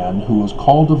that man who was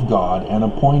called of God and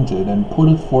appointed and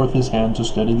putteth forth his hand to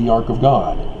steady the ark of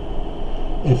God.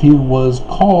 If he was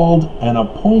called and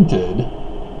appointed,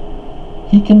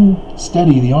 he can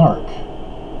steady the ark.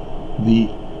 The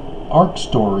ark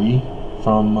story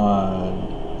from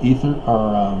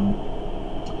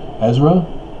Ezra,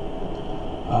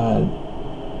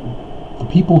 the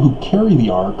people who carry the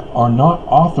ark are not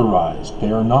authorized.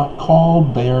 They are not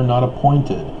called. They are not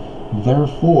appointed.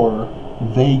 Therefore,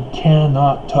 they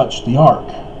cannot touch the ark.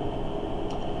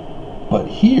 But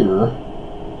here,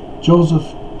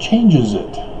 Joseph changes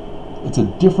it. It's a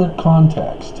different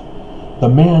context. The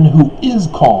man who is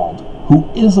called, who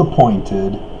is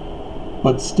appointed,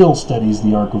 but still steadies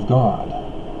the ark of God.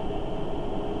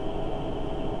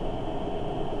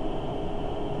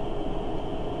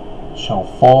 Shall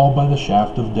fall by the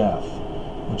shaft of death,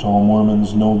 which all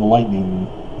Mormons know the lightning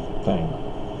thing.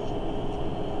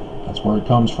 That's where it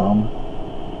comes from,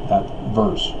 that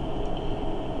verse.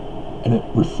 And it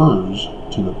refers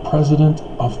to the president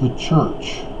of the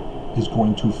church is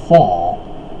going to fall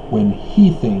when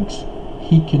he thinks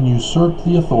he can usurp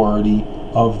the authority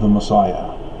of the Messiah.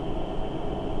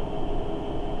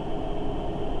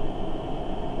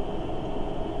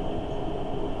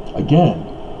 Again,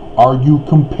 are you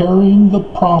comparing the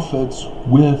prophets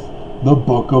with the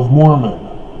Book of Mormon?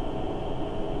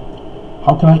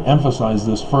 How can I emphasize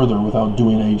this further without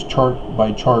doing a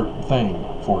chart-by-chart thing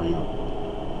for you?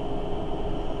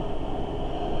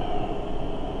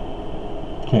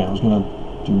 Okay, I was going to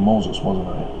do Moses, wasn't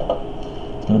I?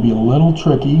 It's going to be a little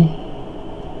tricky.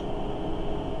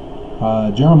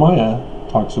 Jeremiah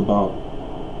talks about,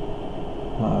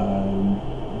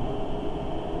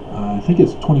 I think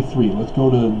it's 23. Let's go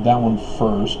to that one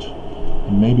first,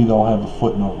 and maybe they'll have a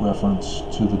footnote reference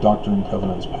to the Doctrine and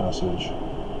Covenants passage.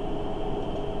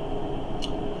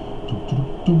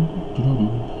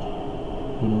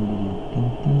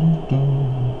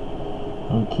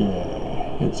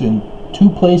 Okay, it's in two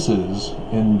places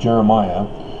in Jeremiah.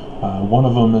 One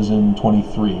of them is in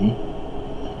 23.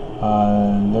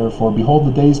 Therefore, behold,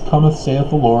 the days cometh, saith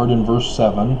the Lord, in verse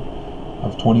 7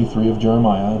 of 23 of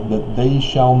Jeremiah, that they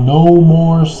shall no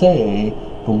more say,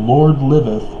 the Lord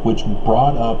liveth, which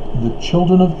brought up the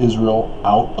children of Israel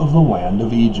out of the land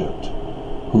of Egypt.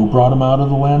 Who brought them out of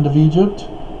the land of Egypt?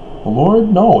 The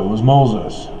Lord? No, it was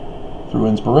Moses, through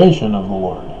inspiration of the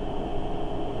Lord.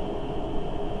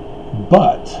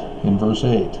 But, in verse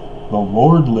 8, the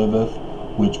Lord liveth,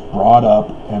 which brought up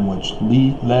and which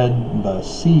led the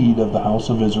seed of the house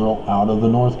of Israel out of the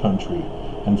north country,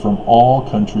 and from all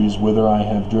countries whither I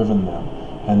have driven them,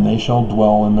 and they shall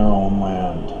dwell in their own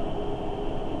land.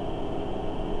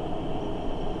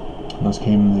 And thus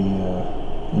came the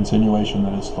insinuation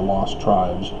that it's the lost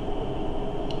tribes.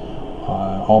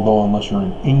 Although, unless you're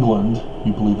in England,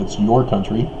 you believe it's your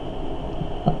country.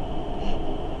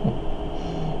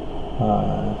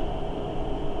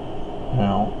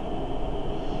 Now,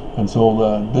 and so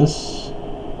this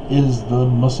is the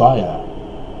Messiah,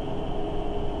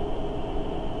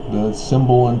 the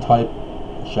symbol and type,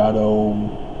 shadow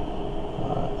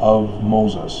of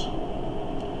Moses.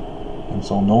 And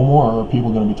so no more are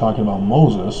people going to be talking about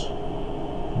Moses,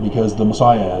 because the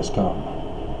Messiah has come.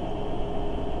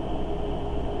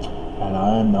 And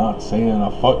I'm not saying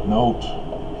a footnote.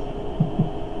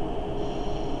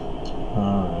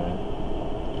 Alright.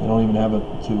 They don't even have it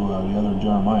to the other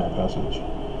Jeremiah passage.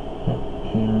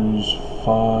 Here's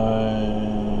 5.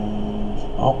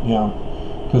 Oh, yeah.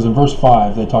 Because in verse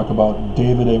 5 they talk about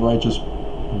David, a righteous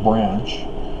branch,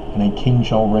 and a king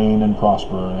shall reign and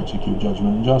prosper and execute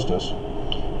judgment and justice.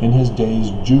 In his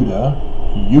days Judah,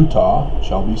 Utah,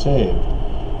 shall be saved,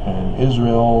 and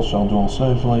Israel shall dwell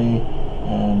safely,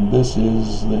 and this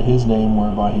is his name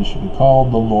whereby he should be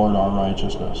called, the Lord our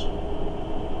righteousness.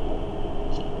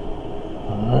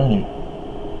 Alrighty.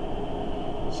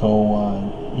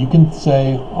 So you can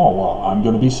say, oh, well, I'm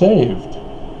going to be saved.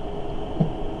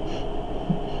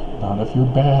 Not if you're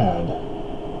bad.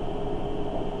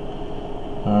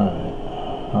 Alright.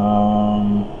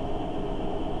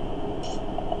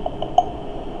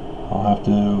 I'll have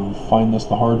to find this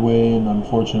the hard way, and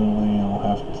unfortunately I'll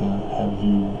have to have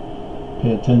you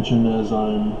pay attention as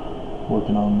I'm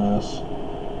working on this,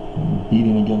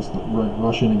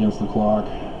 rushing against the clock.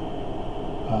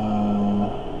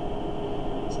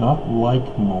 It's not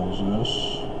like Moses,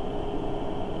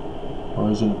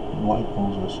 or is it like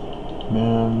Moses?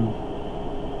 Man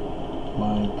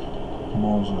like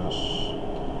Moses.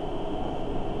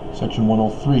 Section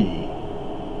 103.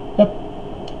 Yep,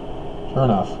 sure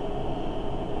enough.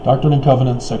 Doctrine and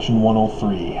Covenants, section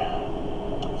 103,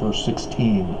 verse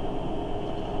 16.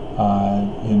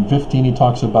 In 15 he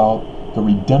talks about the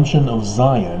redemption of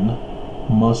Zion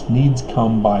must needs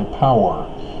come by power.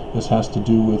 This has to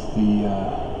do with it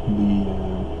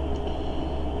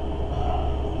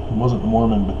wasn't the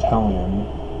Mormon battalion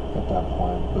at that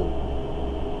point, but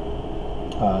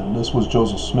this was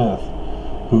Joseph Smith,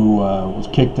 who was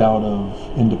kicked out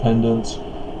of Independence,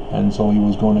 and so he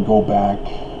was going to go back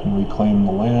and reclaim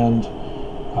the land,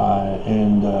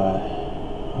 and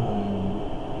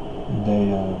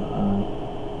they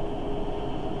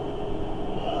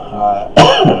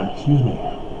excuse me,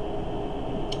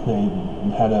 they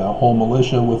had a whole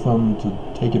militia with them to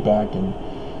take it back, and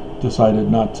decided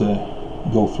not to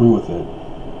go through with it.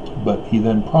 But he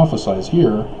then prophesies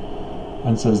here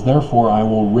and says, therefore I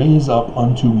will raise up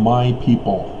unto my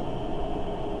people.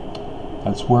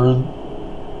 That's where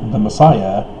the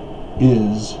Messiah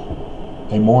is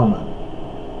a Mormon,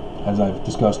 as I've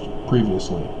discussed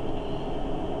previously,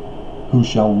 who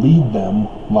shall lead them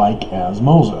like as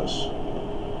Moses.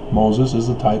 Moses is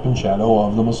the type and shadow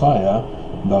of the Messiah,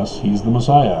 thus he's the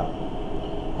Messiah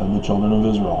of the children of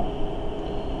Israel.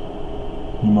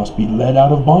 You must be led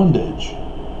out of bondage,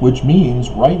 which means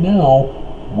right now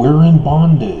we're in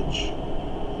bondage.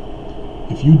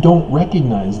 If you don't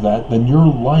recognize that, then you're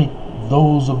like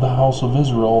those of the house of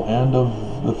Israel and of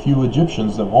the few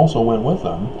Egyptians that also went with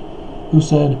them, who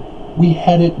said, we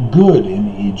had it good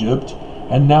in Egypt,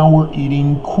 and now we're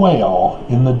eating quail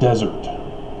in the desert.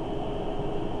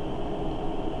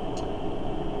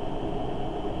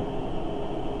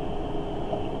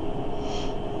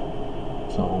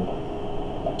 So,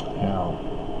 yeah.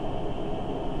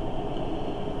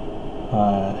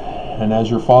 And as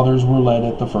your fathers were led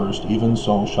at the first, even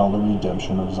so shall the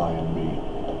redemption of Zion be.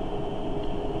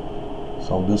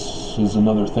 So this is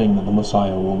another thing that the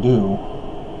Messiah will do,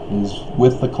 is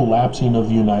with the collapsing of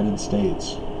the United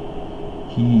States,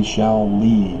 he shall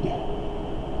lead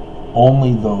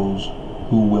only those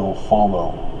who will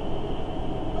follow,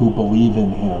 who believe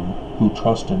in him, who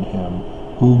trust in him,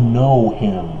 who know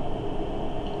him.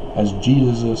 As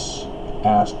Jesus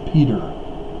asked Peter,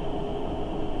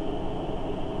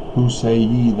 who say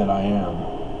ye that I am?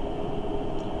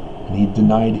 And he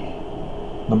denied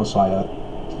the Messiah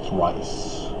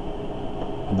thrice,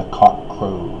 and the cock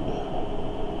crowed.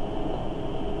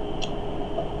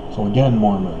 So again,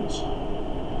 Mormons,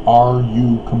 are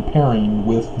you comparing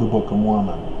with the Book of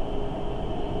Mormon?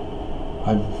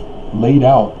 I've laid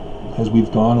out, as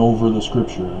we've gone over the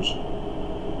scriptures,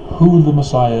 who the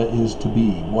Messiah is to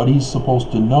be, what he's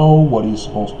supposed to know, what he's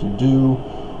supposed to do,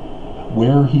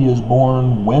 where he is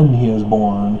born, when he is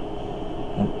born,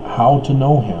 and how to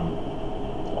know him.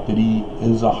 That he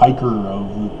is a hiker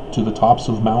to the tops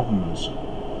of mountains,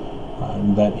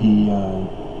 and that he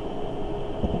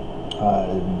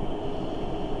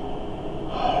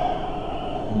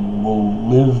will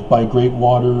live by great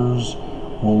waters,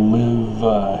 will live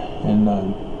in a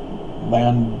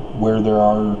land where there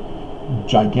are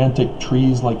gigantic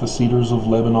trees like the cedars of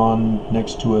Lebanon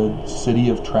next to a city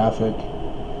of traffic.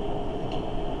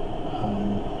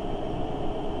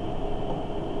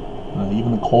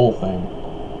 Even the coal thing.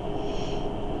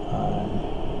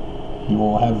 He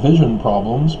will have vision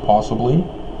problems, possibly,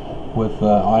 with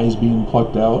eyes being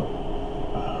plucked out,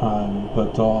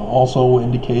 but also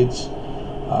indicates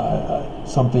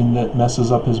something that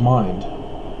messes up his mind.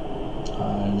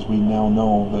 As we now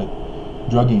know that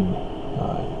drugging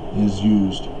is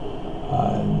used.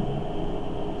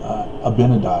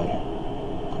 Abinadi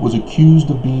was accused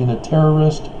of being a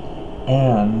terrorist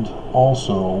and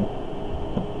also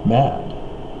mad.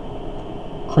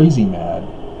 Crazy mad,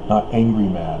 not angry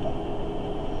mad.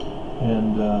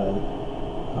 And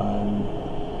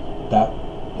that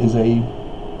is a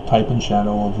type and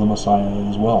shadow of the Messiah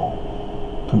as well,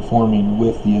 conforming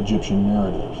with the Egyptian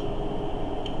narrative,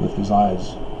 with his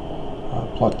eyes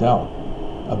plucked out.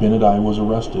 Abinadi was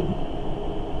arrested.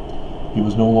 He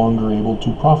was no longer able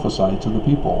to prophesy to the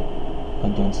people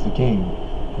against the king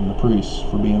and the priests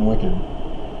for being wicked.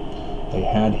 They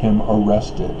had him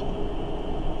arrested.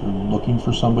 They're looking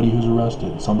for somebody who's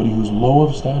arrested, somebody who's low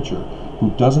of stature, who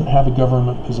doesn't have a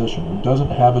government position, who doesn't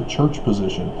have a church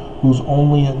position, who's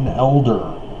only an elder,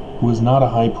 who is not a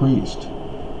high priest.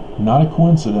 Not a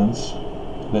coincidence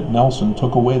that Nelson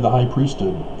took away the high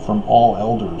priesthood from all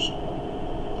elders.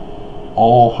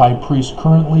 All high priests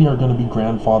currently are going to be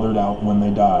grandfathered out when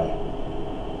they die.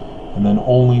 And then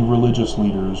only religious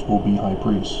leaders will be high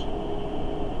priests.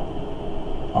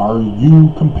 Are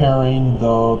you comparing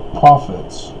the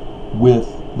prophets with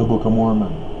the Book of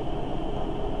Mormon?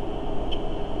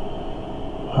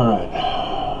 Alright.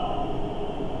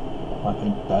 I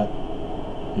think that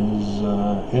is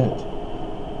it.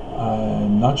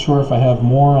 I'm not sure if I have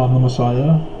more on the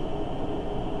Messiah.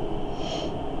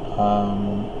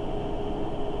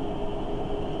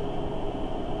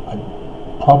 I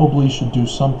probably should do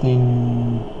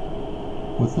something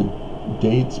with the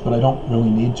dates, but I don't really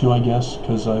need to, I guess,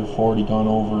 because I've already gone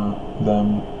over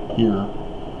them here.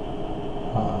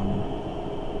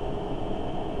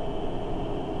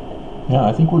 Yeah,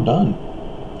 I think we're done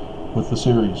with the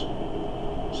series.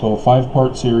 So a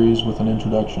 5-part series with an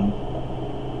introduction.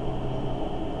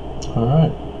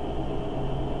 Alright.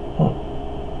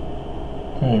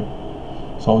 Okay.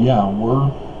 So yeah,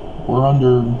 we're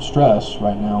under stress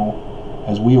right now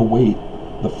as we await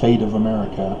the fate of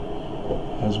America,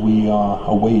 as we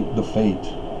await the fate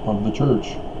of the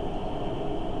church,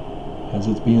 as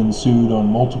it's being sued on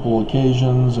multiple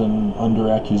occasions and under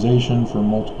accusation for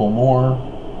multiple more,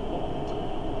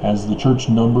 as the church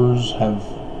numbers have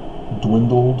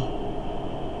dwindled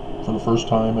for the first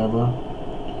time ever.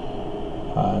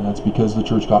 And that's because the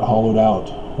church got hollowed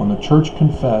out. When the church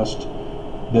confessed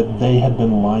that they had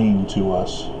been lying to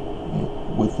us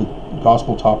with the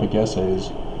gospel topic essays,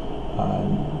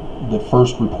 the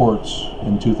first reports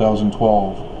in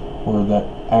 2012 were that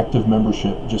active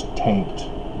membership just tanked,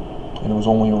 and it was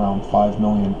only around 5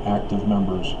 million active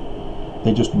members.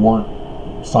 They just weren't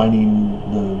signing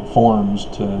the forms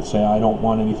to say, I don't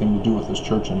want anything to do with this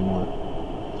church anymore.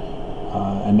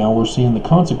 And now we're seeing the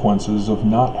consequences of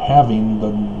not having the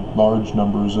large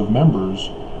numbers of members,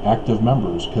 active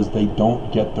members, because they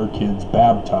don't get their kids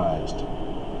baptized.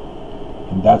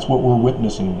 And that's what we're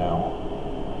witnessing now,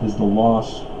 is the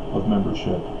loss of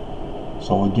membership.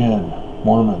 So again,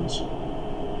 Mormons,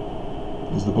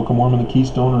 is the Book of Mormon the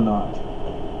keystone or not?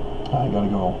 I gotta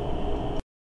go.